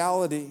the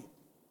reality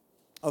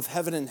of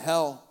heaven and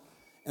hell,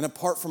 and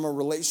apart from a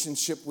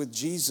relationship with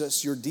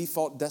Jesus, your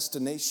default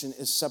destination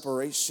is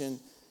separation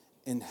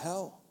in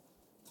hell.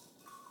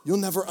 You'll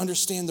never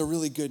understand the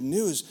really good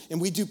news, and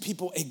we do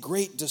people a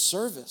great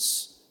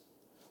disservice.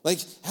 Like,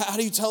 how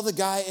do you tell the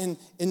guy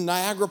in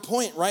Niagara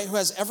Point, right, who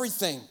has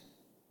everything,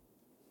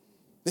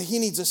 that he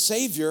needs a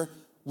Savior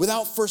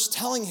without first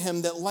telling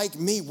him that, like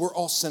me, we're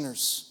all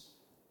sinners?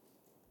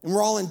 And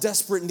we're all in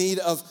desperate need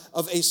of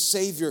a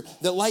Savior.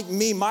 That, like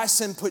me, my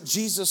sin put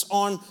Jesus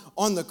on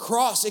the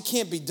cross. It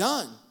can't be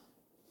done.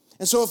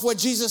 And so if what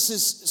Jesus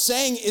is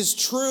saying is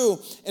true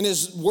and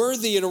is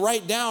worthy to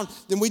write down,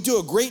 then we do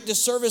a great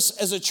disservice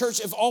as a church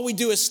if all we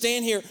do is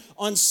stand here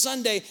on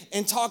Sunday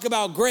and talk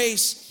about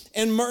grace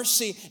and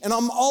mercy. And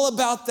I'm all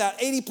about that.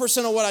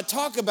 80% of what I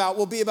talk about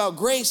will be about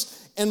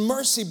grace and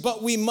mercy,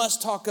 but we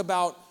must talk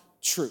about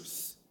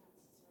truth.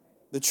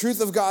 The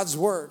truth of God's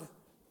word.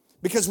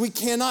 Because we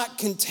cannot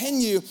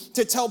continue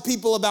to tell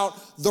people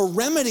about the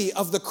remedy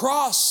of the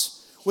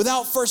cross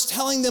without first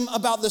telling them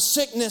about the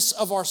sickness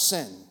of our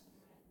sin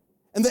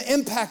and the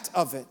impact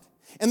of it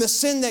and the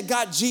sin that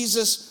got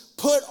Jesus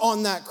put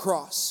on that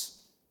cross.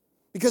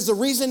 Because the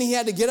reason he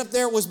had to get up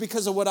there was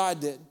because of what I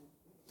did.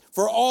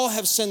 For all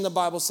have sinned, the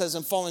Bible says,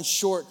 and fallen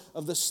short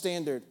of the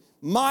standard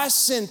My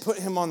sin put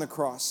him on the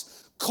cross.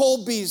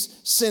 Colby's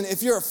sin.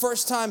 If you're a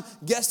first-time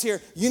guest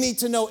here, you need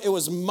to know it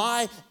was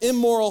my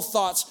immoral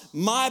thoughts,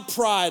 my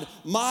pride,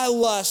 my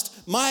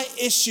lust, my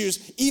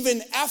issues,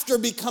 even after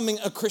becoming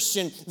a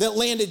Christian, that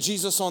landed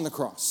Jesus on the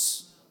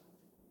cross.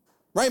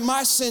 Right?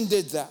 My sin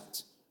did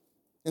that.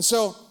 And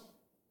so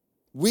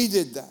we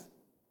did that.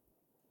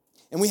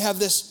 And we have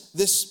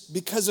this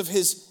because of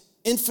his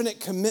infinite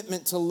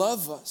commitment to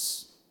love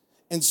us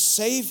and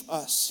save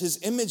us,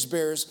 his image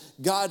bearers.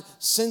 God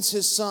sends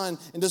his son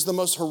and does the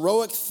most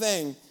heroic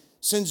thing,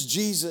 sends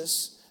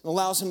Jesus and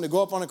allows him to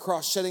go up on a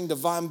cross, shedding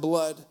divine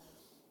blood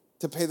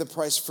to pay the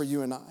price for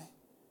you and I.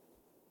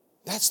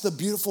 That's the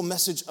beautiful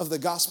message of the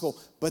gospel,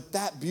 but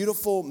that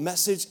beautiful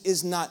message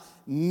is not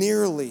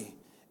nearly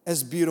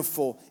as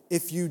beautiful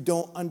if you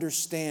don't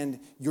understand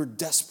your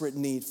desperate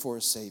need for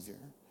a Savior.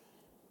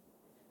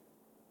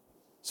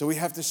 So we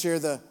have to share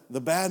the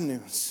bad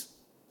news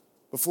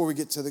before we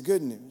get to the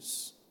good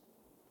news.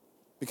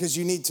 Because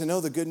you need to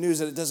know the good news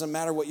that it doesn't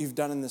matter what you've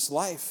done in this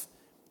life.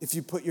 If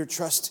you put your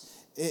trust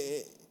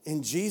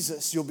in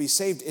Jesus, you'll be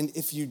saved. And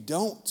if you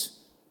don't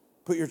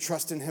put your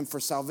trust in him for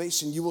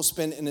salvation, you will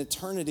spend an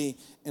eternity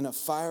in a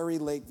fiery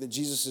lake that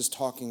Jesus is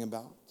talking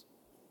about.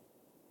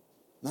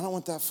 And I don't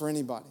want that for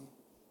anybody.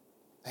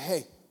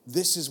 Hey,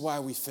 this is why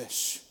we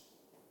fish.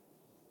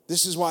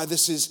 This is why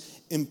this is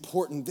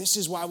important. This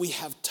is why we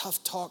have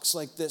tough talks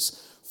like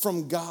this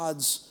from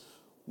God's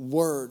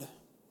word.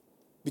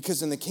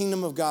 Because in the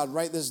kingdom of God,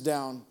 write this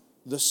down,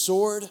 the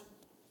sword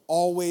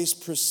always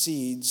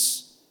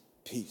precedes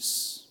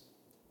peace.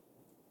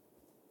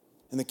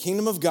 In the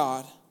kingdom of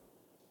God,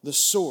 the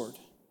sword,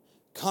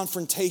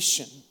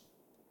 confrontation,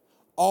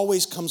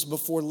 always comes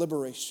before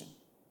liberation.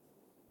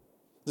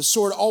 The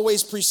sword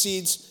always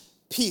precedes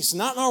peace.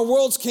 Not in our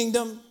world's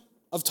kingdom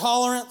of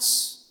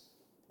tolerance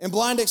and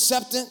blind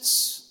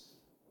acceptance,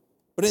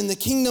 but in the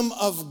kingdom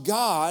of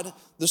God,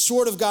 the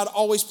sword of God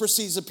always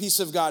precedes the peace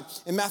of God.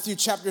 In Matthew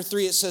chapter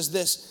 3, it says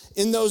this,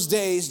 in those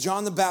days,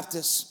 John the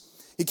Baptist,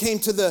 he came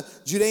to the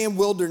Judean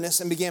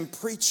wilderness and began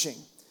preaching.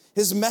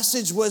 His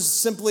message was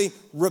simply,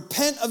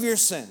 repent of your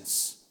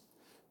sins,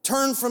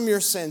 turn from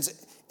your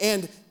sins,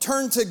 and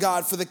turn to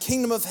God, for the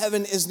kingdom of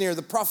heaven is near.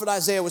 The prophet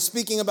Isaiah was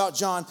speaking about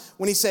John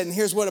when he said, and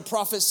here's what a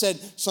prophet said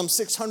some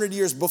 600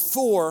 years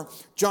before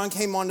John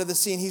came onto the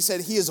scene. He said,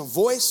 he is a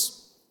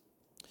voice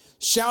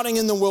shouting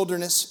in the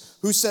wilderness,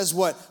 who says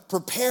what?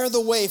 Prepare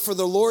the way for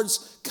the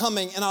Lord's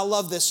coming. And I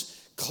love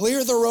this,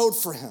 clear the road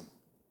for him.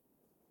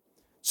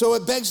 So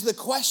it begs the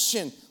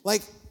question,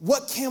 like,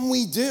 what can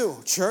we do,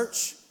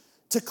 church,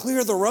 to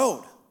clear the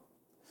road?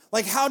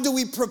 Like, how do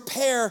we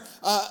prepare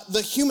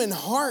the human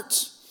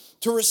heart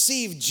to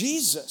receive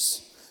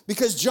Jesus?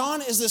 Because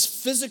John is this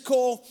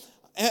physical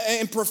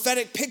and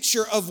prophetic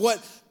picture of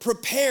what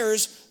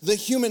prepares the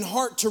human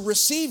heart to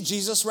receive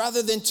Jesus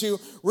rather than to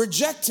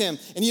reject him.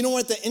 And you know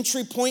what the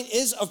entry point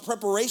is of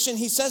preparation?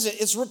 He says it,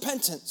 it's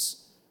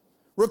repentance.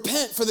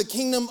 Repent, for the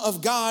kingdom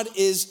of God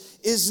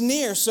is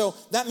near. So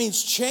that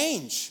means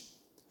change.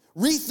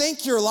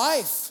 Rethink your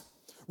life.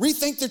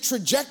 Rethink the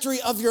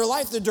trajectory of your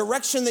life, the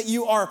direction that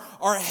you are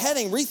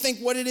heading.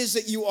 Rethink what it is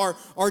that you are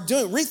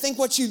doing. Rethink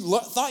what you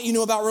thought you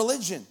knew about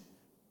religion.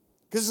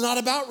 Because it's not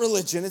about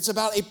religion. It's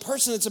about a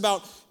person. It's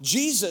about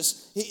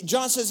Jesus.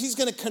 John says he's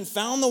going to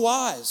confound the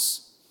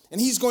wise.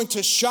 And he's going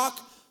to shock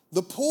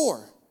the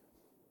poor.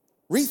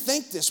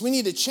 Rethink this. We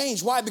need to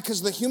change. Why?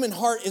 Because the human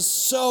heart is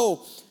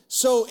so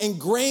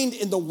ingrained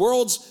in the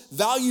world's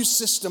value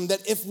system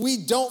that if we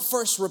don't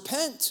first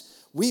repent,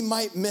 we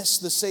might miss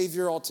the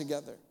Savior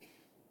altogether.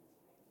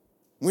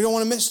 We don't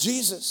want to miss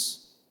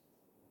Jesus.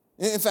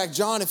 In fact,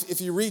 John, if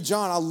you read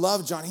John, I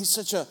love John. He's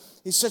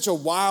such a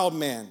wild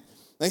man.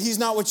 Like, he's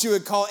not what you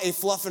would call a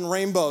fluff and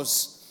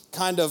rainbows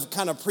kind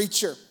of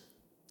preacher.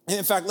 And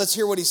in fact, let's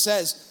hear what he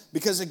says.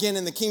 Because again,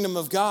 in the kingdom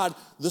of God,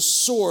 the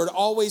sword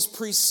always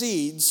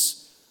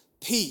precedes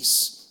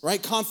peace,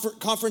 right?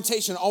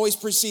 Confrontation always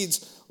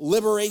precedes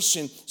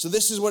liberation. So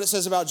this is what it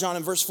says about John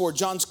in verse 4.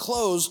 John's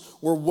clothes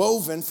were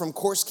woven from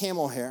coarse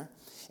camel hair,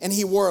 and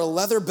he wore a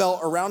leather belt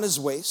around his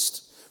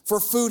waist. For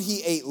food,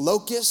 he ate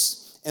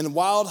locusts and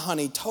wild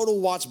honey, total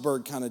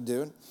watchbird kind of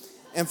dude.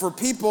 And for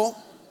people,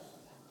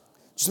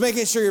 just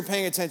making sure you're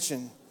paying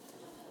attention.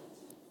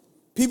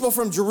 People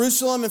from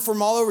Jerusalem and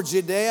from all over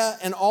Judea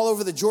and all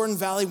over the Jordan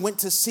Valley went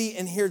to see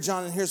and hear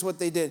John, and here's what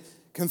they did.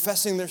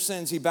 Confessing their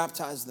sins, he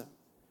baptized them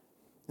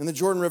in the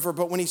Jordan River.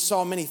 But when he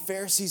saw many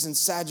Pharisees and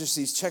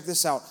Sadducees, check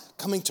this out,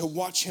 coming to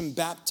watch him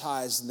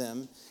baptize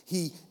them,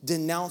 he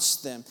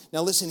denounced them.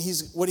 Now listen,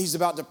 what he's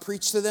about to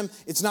preach to them,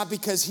 it's not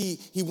because he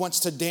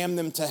wants to damn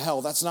them to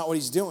hell. That's not what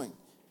he's doing.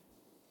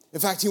 In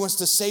fact, he wants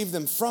to save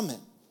them from it.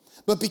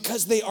 But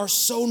because they are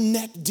so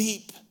neck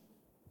deep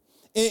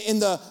in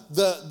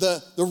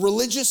the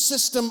religious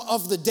system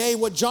of the day,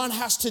 what John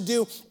has to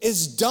do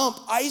is dump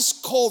ice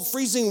cold,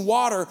 freezing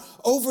water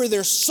over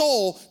their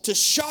soul to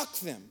shock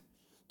them,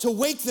 to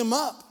wake them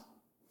up,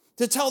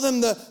 to tell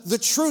them the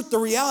truth, the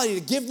reality,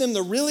 to give them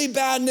the really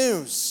bad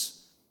news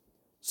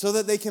so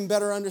that they can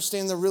better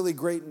understand the really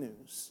great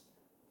news.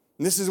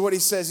 And this is what he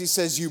says. He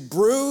says, you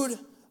brood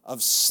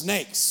of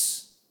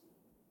snakes.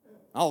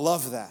 I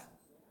love that.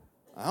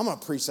 I'm going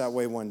to preach that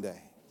way one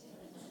day.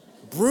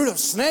 Brood of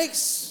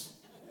snakes?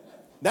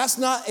 That's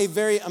not a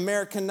very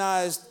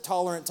Americanized,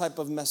 tolerant type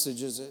of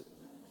message, is it?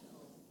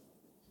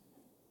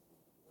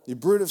 You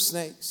brood of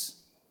snakes.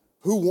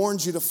 Who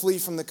warned you to flee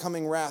from the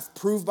coming wrath?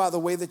 Prove by the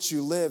way that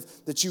you live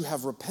that you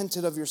have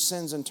repented of your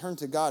sins and turned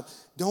to God.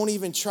 Don't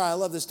even try, I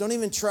love this, don't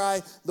even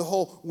try the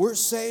whole we're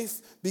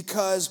safe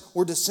because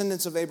we're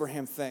descendants of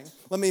Abraham thing.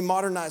 Let me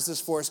modernize this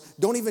for us.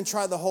 Don't even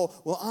try the whole,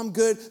 well, I'm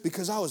good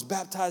because I was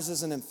baptized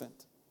as an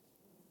infant.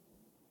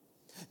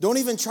 Don't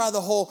even try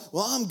the whole,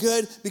 well, I'm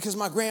good because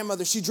my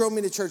grandmother, she drove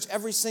me to church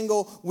every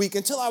single week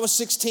until I was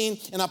 16,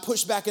 and I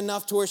pushed back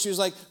enough to where she was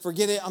like,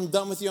 forget it, I'm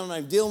done with you, I'm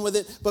not dealing with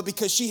it. But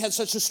because she had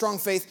such a strong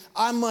faith,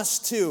 I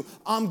must too.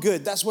 I'm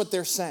good. That's what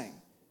they're saying.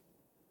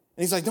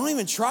 And he's like, don't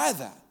even try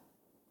that.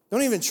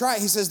 Don't even try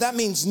it. He says, that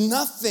means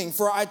nothing,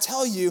 for I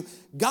tell you,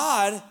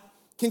 God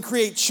can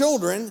create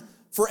children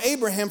for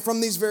Abraham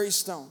from these very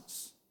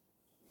stones.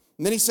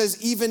 And then he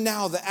says, even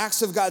now, the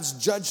acts of God's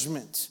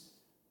judgment.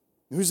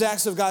 Whose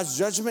acts of God's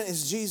judgment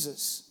is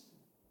Jesus.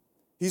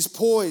 He's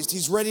poised.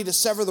 He's ready to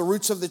sever the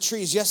roots of the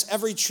trees. Yes,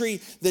 every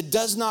tree that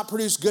does not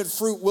produce good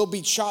fruit will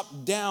be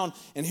chopped down.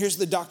 And here's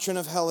the doctrine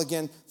of hell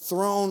again,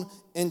 thrown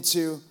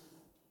into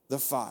the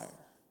fire.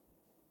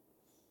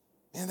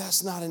 Man,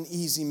 that's not an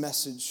easy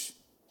message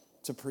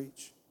to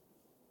preach.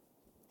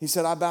 He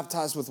said, I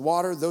baptize with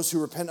water those who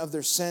repent of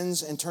their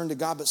sins and turn to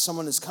God, but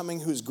someone is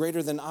coming who is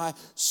greater than I,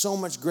 so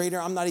much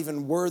greater. I'm not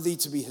even worthy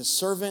to be his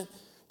servant,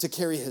 to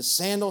carry his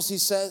sandals, he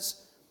says.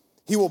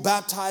 He will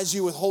baptize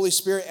you with Holy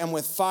Spirit and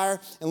with fire.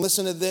 And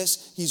listen to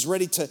this. He's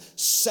ready to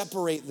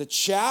separate the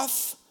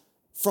chaff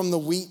from the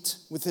wheat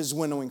with his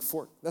winnowing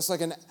fork. That's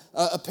like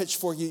a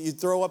pitchfork. You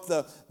throw up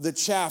the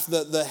chaff,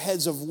 the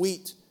heads of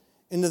wheat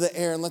into the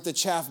air and let the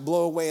chaff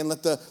blow away and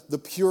let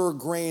the pure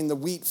grain, the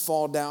wheat,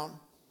 fall down.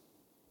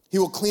 He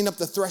will clean up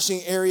the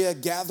threshing area,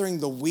 gathering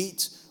the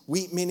wheat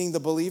meaning the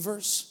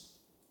believers.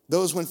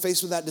 Those when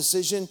faced with that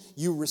decision,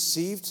 you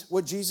received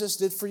what Jesus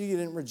did for you. You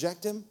didn't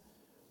reject him.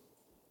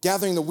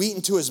 Gathering the wheat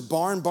into his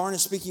barn. Barn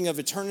is speaking of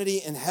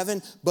eternity in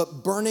heaven,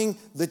 but burning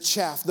the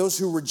chaff, those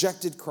who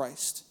rejected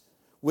Christ,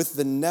 with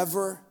the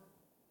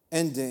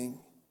never-ending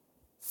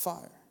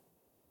fire.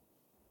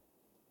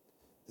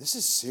 This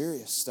is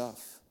serious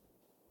stuff.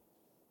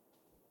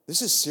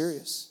 This is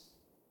serious.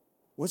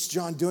 What's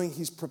John doing?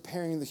 He's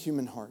preparing the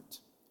human heart.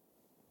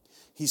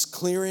 He's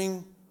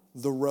clearing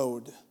the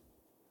road,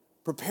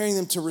 preparing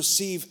them to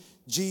receive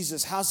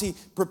Jesus. How's he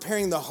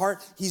preparing the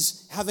heart?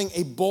 He's having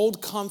a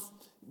bold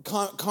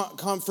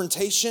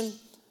confrontation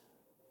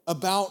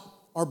about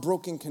our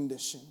broken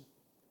condition.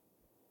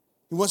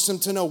 He wants them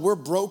to know we're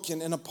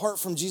broken, and apart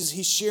from Jesus,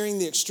 he's sharing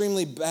the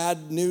extremely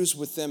bad news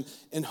with them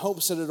in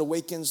hopes that it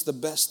awakens the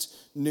best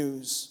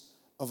news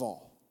of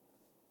all.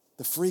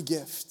 The free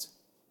gift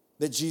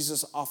that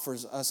Jesus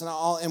offers us. And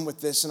I'll end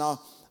with this, and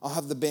I'll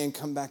have the band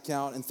come back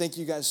out. And thank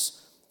you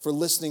guys for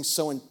listening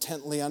so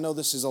intently. I know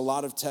this is a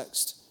lot of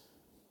text.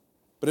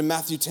 But in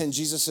Matthew 10,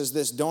 Jesus says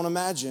this, don't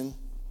imagine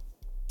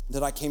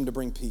that I came to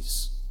bring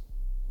peace.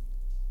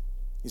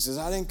 He says,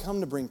 I didn't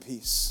come to bring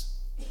peace,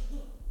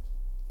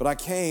 but I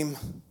came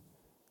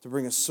to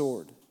bring a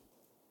sword.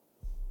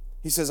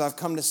 He says, I've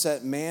come to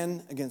set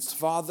man against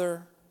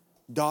father,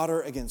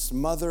 daughter against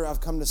mother. I've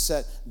come to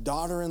set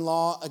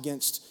daughter-in-law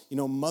against,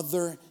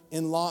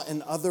 mother-in-law.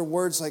 In other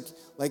words,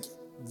 like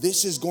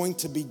this is going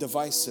to be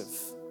divisive.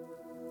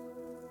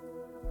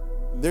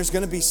 There's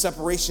going to be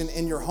separation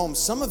in your home.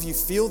 Some of you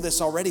feel this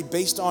already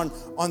based on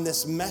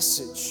this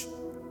message.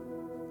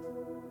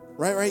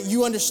 Right?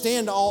 You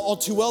understand all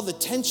too well the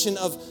tension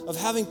of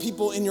having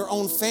people in your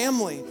own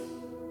family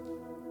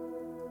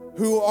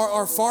who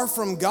are far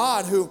from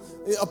God, who,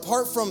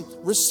 apart from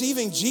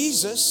receiving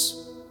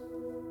Jesus.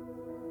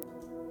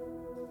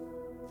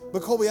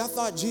 But Colby, I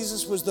thought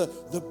Jesus was the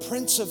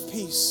Prince of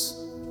Peace.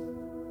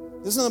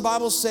 Doesn't the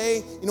Bible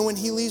say, when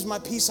he leaves, my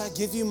peace I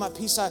give you, my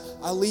peace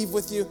I leave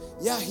with you?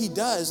 Yeah, he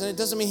does. And it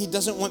doesn't mean he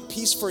doesn't want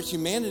peace for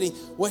humanity.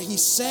 What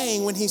he's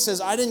saying when he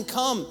says, I didn't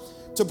come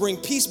to bring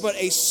peace, but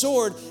a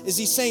sword, is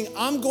he's saying,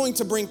 I'm going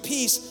to bring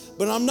peace,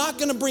 but I'm not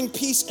going to bring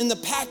peace in the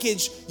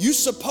package you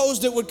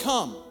supposed it would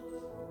come.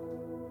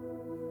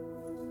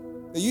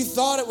 That you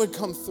thought it would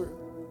come through.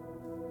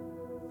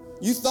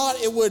 You thought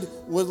it would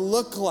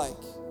look like.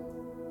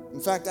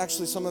 In fact,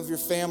 actually, some of your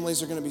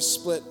families are going to be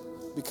split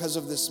because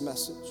of this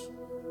message.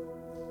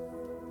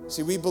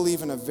 See, we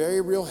believe in a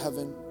very real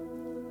heaven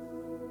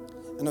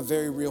and a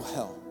very real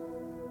hell.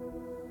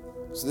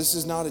 So this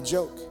is not a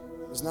joke.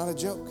 It's not a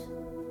joke.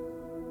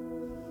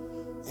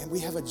 And we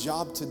have a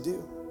job to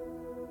do.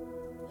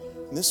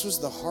 And this was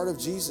the heart of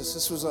Jesus.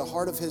 This was the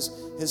heart of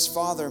his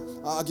Father.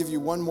 I'll give you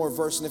one more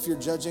verse. And if you're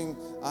judging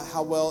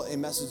how well a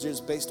message is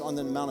based on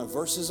the amount of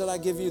verses that I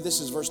give you, this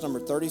is verse number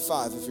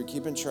 35, if you're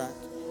keeping track.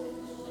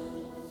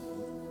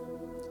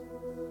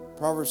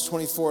 Proverbs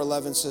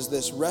 24:11 says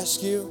this,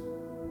 rescue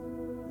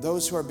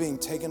those who are being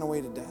taken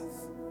away to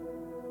death,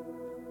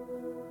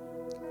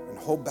 and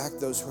hold back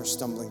those who are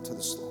stumbling to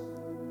the slow.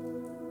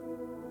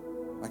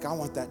 Like, I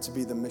want that to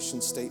be the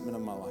mission statement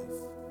of my life.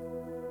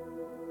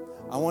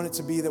 I want it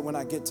to be that when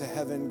I get to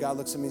heaven, God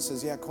looks at me and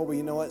says, yeah, Colby,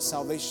 you know what?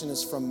 Salvation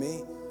is from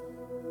me.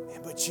 Yeah,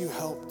 but you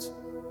helped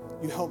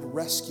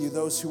rescue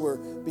those who were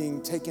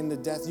being taken to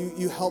death.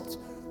 You helped,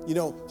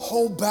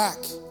 hold back.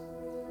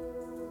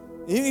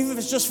 Even if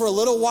it's just for a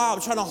little while,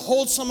 I'm trying to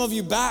hold some of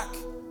you back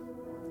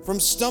from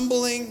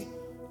stumbling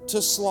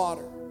to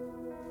slaughter.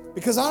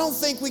 Because I don't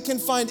think we can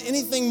find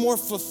anything more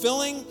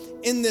fulfilling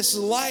in this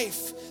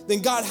life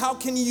than, God, how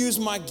can you use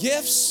my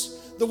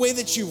gifts, the way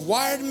that you've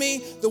wired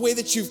me, the way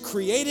that you've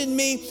created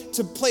me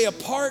to play a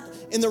part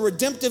in the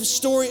redemptive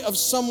story of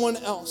someone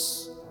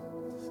else?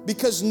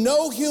 Because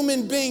no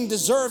human being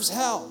deserves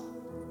hell.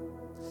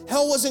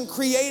 Hell wasn't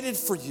created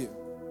for you.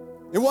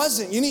 It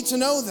wasn't. You need to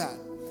know that.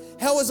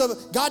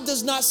 God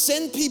does not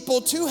send people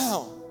to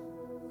hell.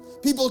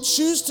 People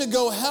choose to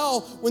go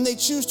hell when they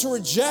choose to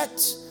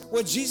reject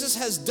what Jesus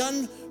has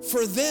done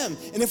for them.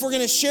 And if we're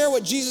going to share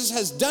what Jesus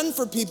has done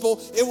for people,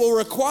 it will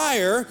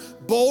require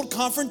bold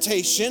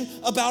confrontation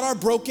about our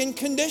broken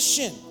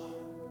condition.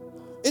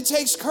 It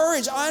takes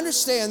courage. I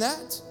understand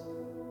that.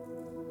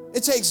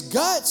 It takes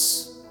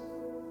guts.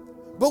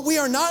 But we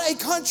are not a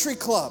country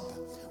club.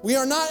 We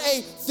are not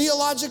a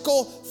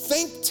theological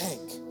think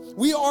tank.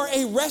 We are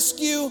a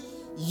rescue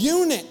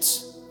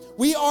unit.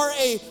 We are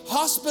a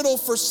hospital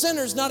for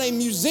sinners, not a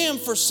museum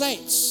for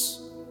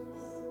saints.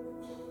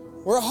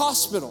 We're a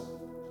hospital.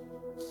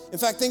 In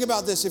fact, think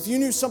about this. If you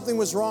knew something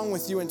was wrong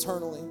with you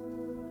internally,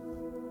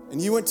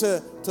 and you went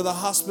to the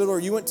hospital or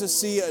you went to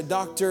see a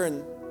doctor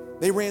and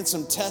they ran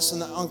some tests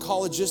and the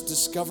oncologist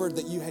discovered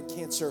that you had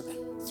cancer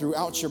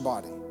throughout your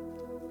body.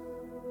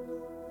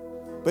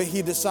 But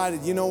he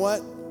decided, you know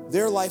what?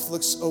 Their life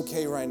looks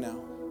okay right now.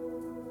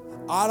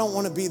 I don't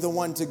want to be the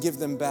one to give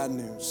them bad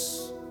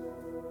news.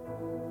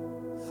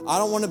 I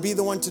don't want to be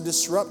the one to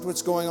disrupt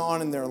what's going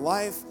on in their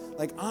life.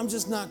 Like, I'm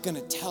just not going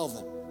to tell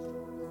them.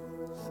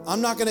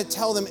 I'm not going to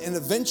tell them, and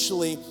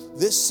eventually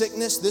this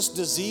sickness, this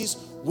disease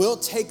will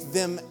take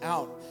them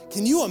out.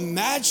 Can you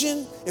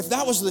imagine if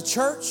that was the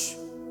church?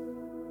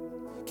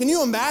 Can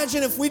you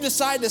imagine if we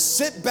decide to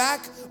sit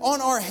back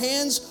on our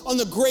hands on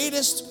the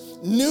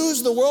greatest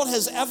news the world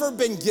has ever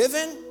been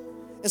given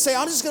and say,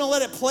 I'm just going to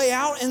let it play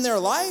out in their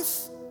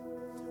life?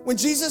 When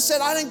Jesus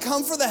said, I didn't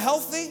come for the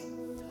healthy,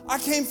 I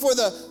came for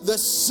the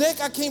sick,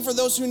 I came for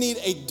those who need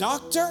a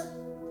doctor.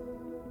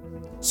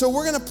 So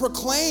we're going to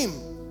proclaim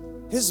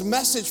his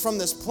message from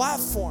this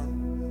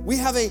platform. We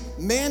have a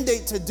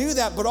mandate to do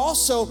that, but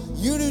also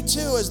you do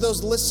too, as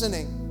those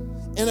listening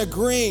and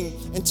agreeing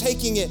and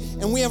taking it.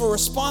 And we have a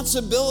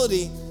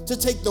responsibility to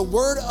take the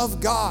word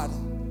of God,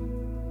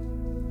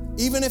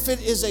 even if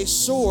it is a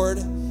sword,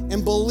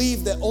 and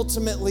believe that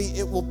ultimately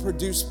it will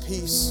produce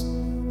peace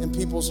in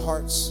people's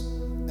hearts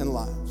and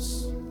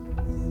lives.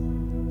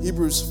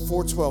 Hebrews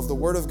 4:12, the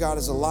word of God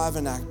is alive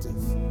and active,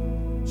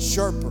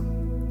 sharper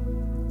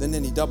than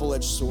any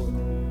double-edged sword.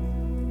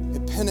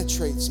 It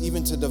penetrates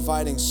even to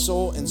dividing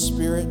soul and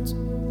spirit,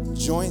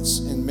 joints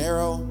and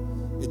marrow.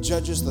 It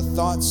judges the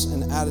thoughts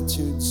and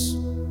attitudes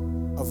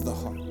of the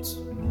heart.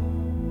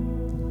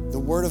 The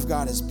Word of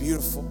God is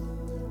beautiful.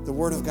 The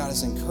Word of God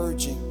is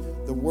encouraging.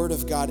 The Word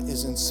of God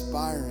is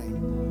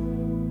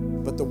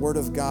inspiring. But the Word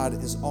of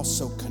God is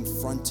also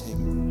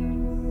confronting.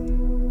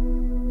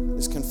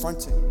 It's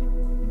confronting.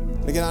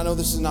 Again, I know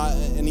this is not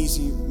an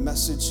easy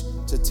message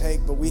to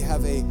take, but we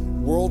have a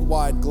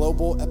worldwide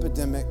global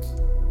epidemic,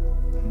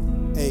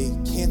 a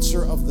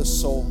cancer of the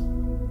soul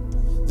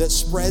that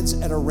spreads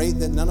at a rate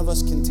that none of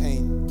us can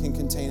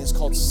contain. It's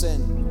called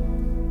sin.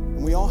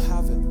 And we all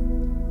have it.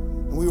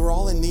 And we were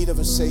all in need of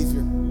a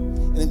Savior.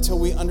 And until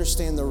we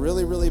understand the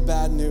really, really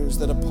bad news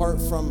that apart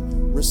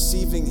from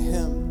receiving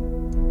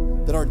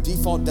Him, that our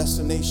default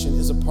destination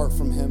is apart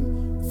from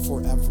Him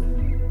forever.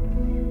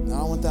 Now, I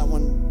don't want that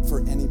one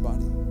for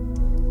anybody.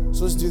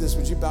 So let's do this.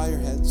 Would you bow your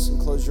heads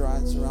and close your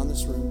eyes around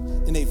this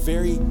room in a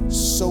very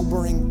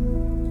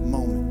sobering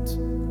moment?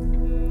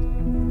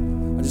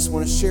 I just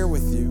want to share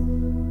with you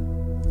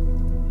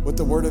what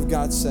the Word of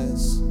God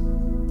says.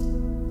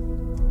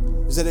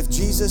 Is that if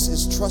Jesus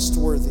is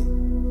trustworthy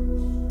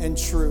and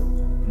true,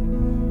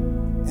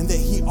 and that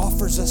He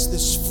offers us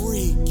this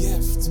free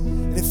gift,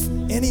 and if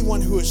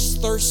anyone who is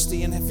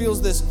thirsty and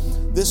feels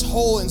this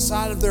hole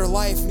inside of their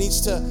life needs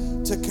to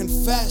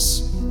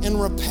confess and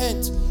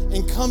repent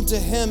and come to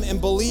Him and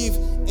believe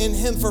in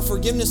Him for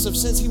forgiveness of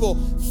sins, He will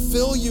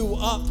fill you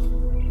up.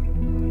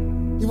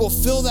 He will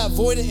fill that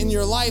void in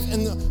your life.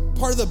 And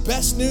part of the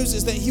best news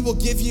is that He will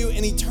give you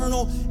an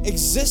eternal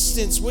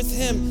existence with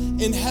Him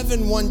in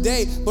heaven one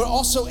day, but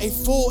also a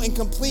full and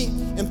complete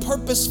and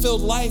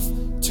purpose-filled life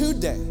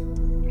today.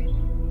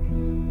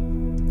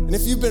 And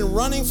if you've been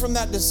running from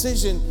that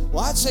decision,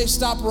 well, I'd say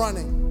stop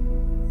running,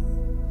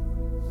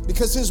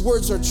 because His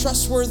words are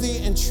trustworthy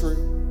and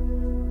true.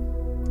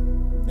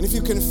 And if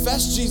you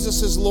confess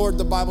Jesus as Lord,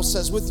 the Bible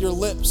says, with your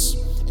lips,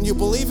 and you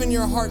believe in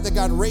your heart that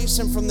God raised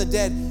Him from the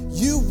dead,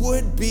 you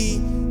would be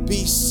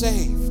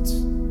saved.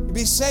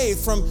 be saved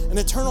from an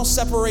eternal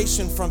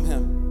separation from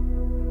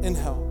him in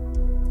hell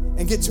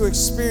and get to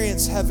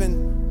experience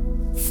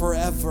heaven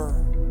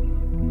forever.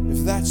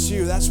 If that's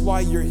you, that's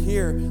why you're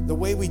here. The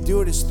way we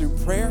do it is through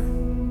prayer.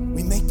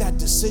 We make that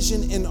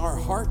decision in our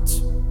heart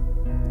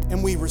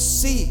and we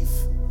receive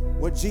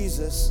what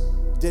Jesus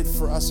did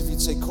for us. If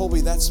you'd say,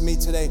 Colby, that's me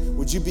today,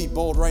 would you be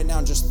bold right now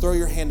and just throw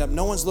your hand up?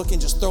 No one's looking,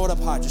 just throw it up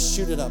high, just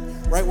shoot it up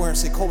right where and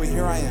say, Colby,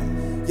 here I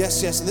am.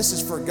 Yes, yes, and this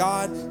is for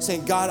God,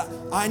 saying, God,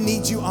 I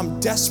need you, I'm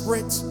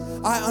desperate.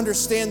 I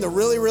understand the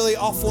really, really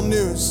awful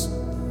news.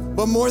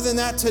 But more than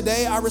that,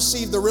 today I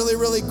received the really,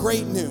 really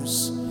great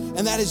news.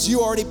 And that is you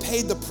already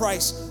paid the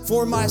price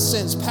for my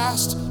sins,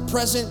 past,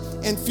 present,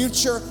 and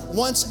future,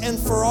 once and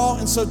for all.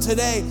 And so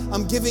today,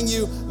 I'm giving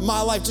you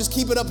my life. Just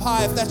keep it up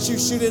high. If that's you,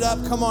 shoot it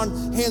up. Come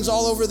on, hands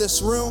all over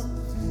this room.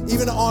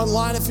 Even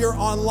online, if you're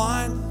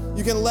online,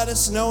 you can let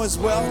us know as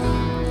well.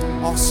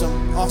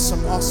 Awesome,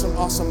 awesome, awesome,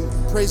 awesome.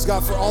 Praise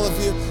God for all of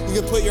you.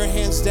 You can put your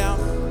hands down.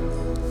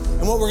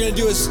 And what we're going to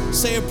do is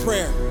say a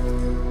prayer,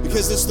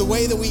 because it's the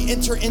way that we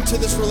enter into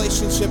this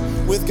relationship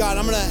with God.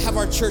 I'm going to have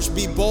our church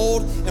be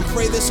bold and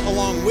pray this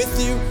along with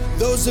you.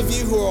 Those of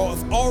you who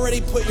have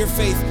already put your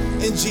faith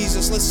in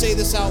Jesus, let's say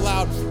this out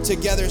loud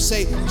together.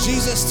 Say,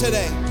 Jesus,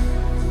 today,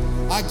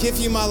 I give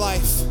you my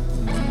life.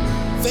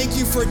 Thank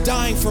you for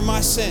dying for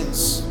my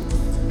sins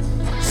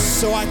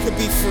so I could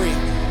be free.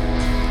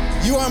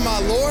 You are my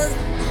Lord.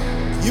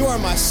 You are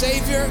my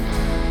Savior.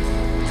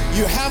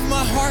 You have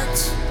my heart.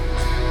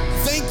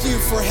 Thank you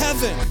for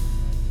heaven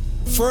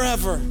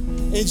forever.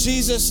 In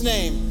Jesus'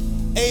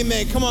 name,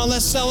 amen. Come on,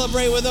 let's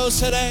celebrate with those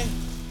today.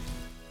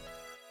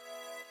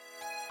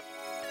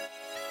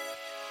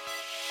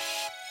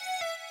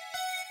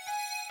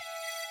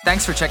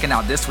 Thanks for checking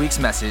out this week's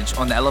message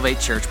on the Elevate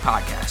Church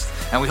podcast,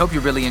 and we hope you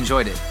really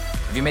enjoyed it.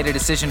 If you made a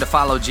decision to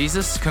follow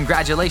Jesus,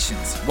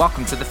 congratulations.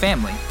 Welcome to the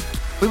family.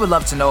 We would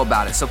love to know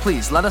about it, so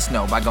please let us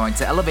know by going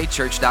to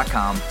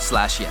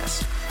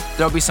elevatechurch.com/yes.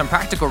 There will be some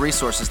practical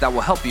resources that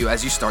will help you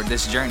as you start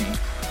this journey.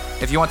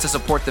 If you want to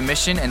support the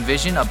mission and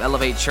vision of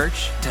Elevate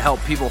Church to help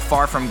people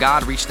far from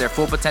God reach their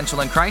full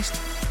potential in Christ,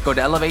 go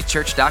to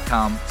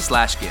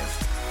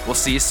elevatechurch.com/give. We'll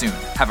see you soon.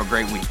 Have a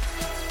great week.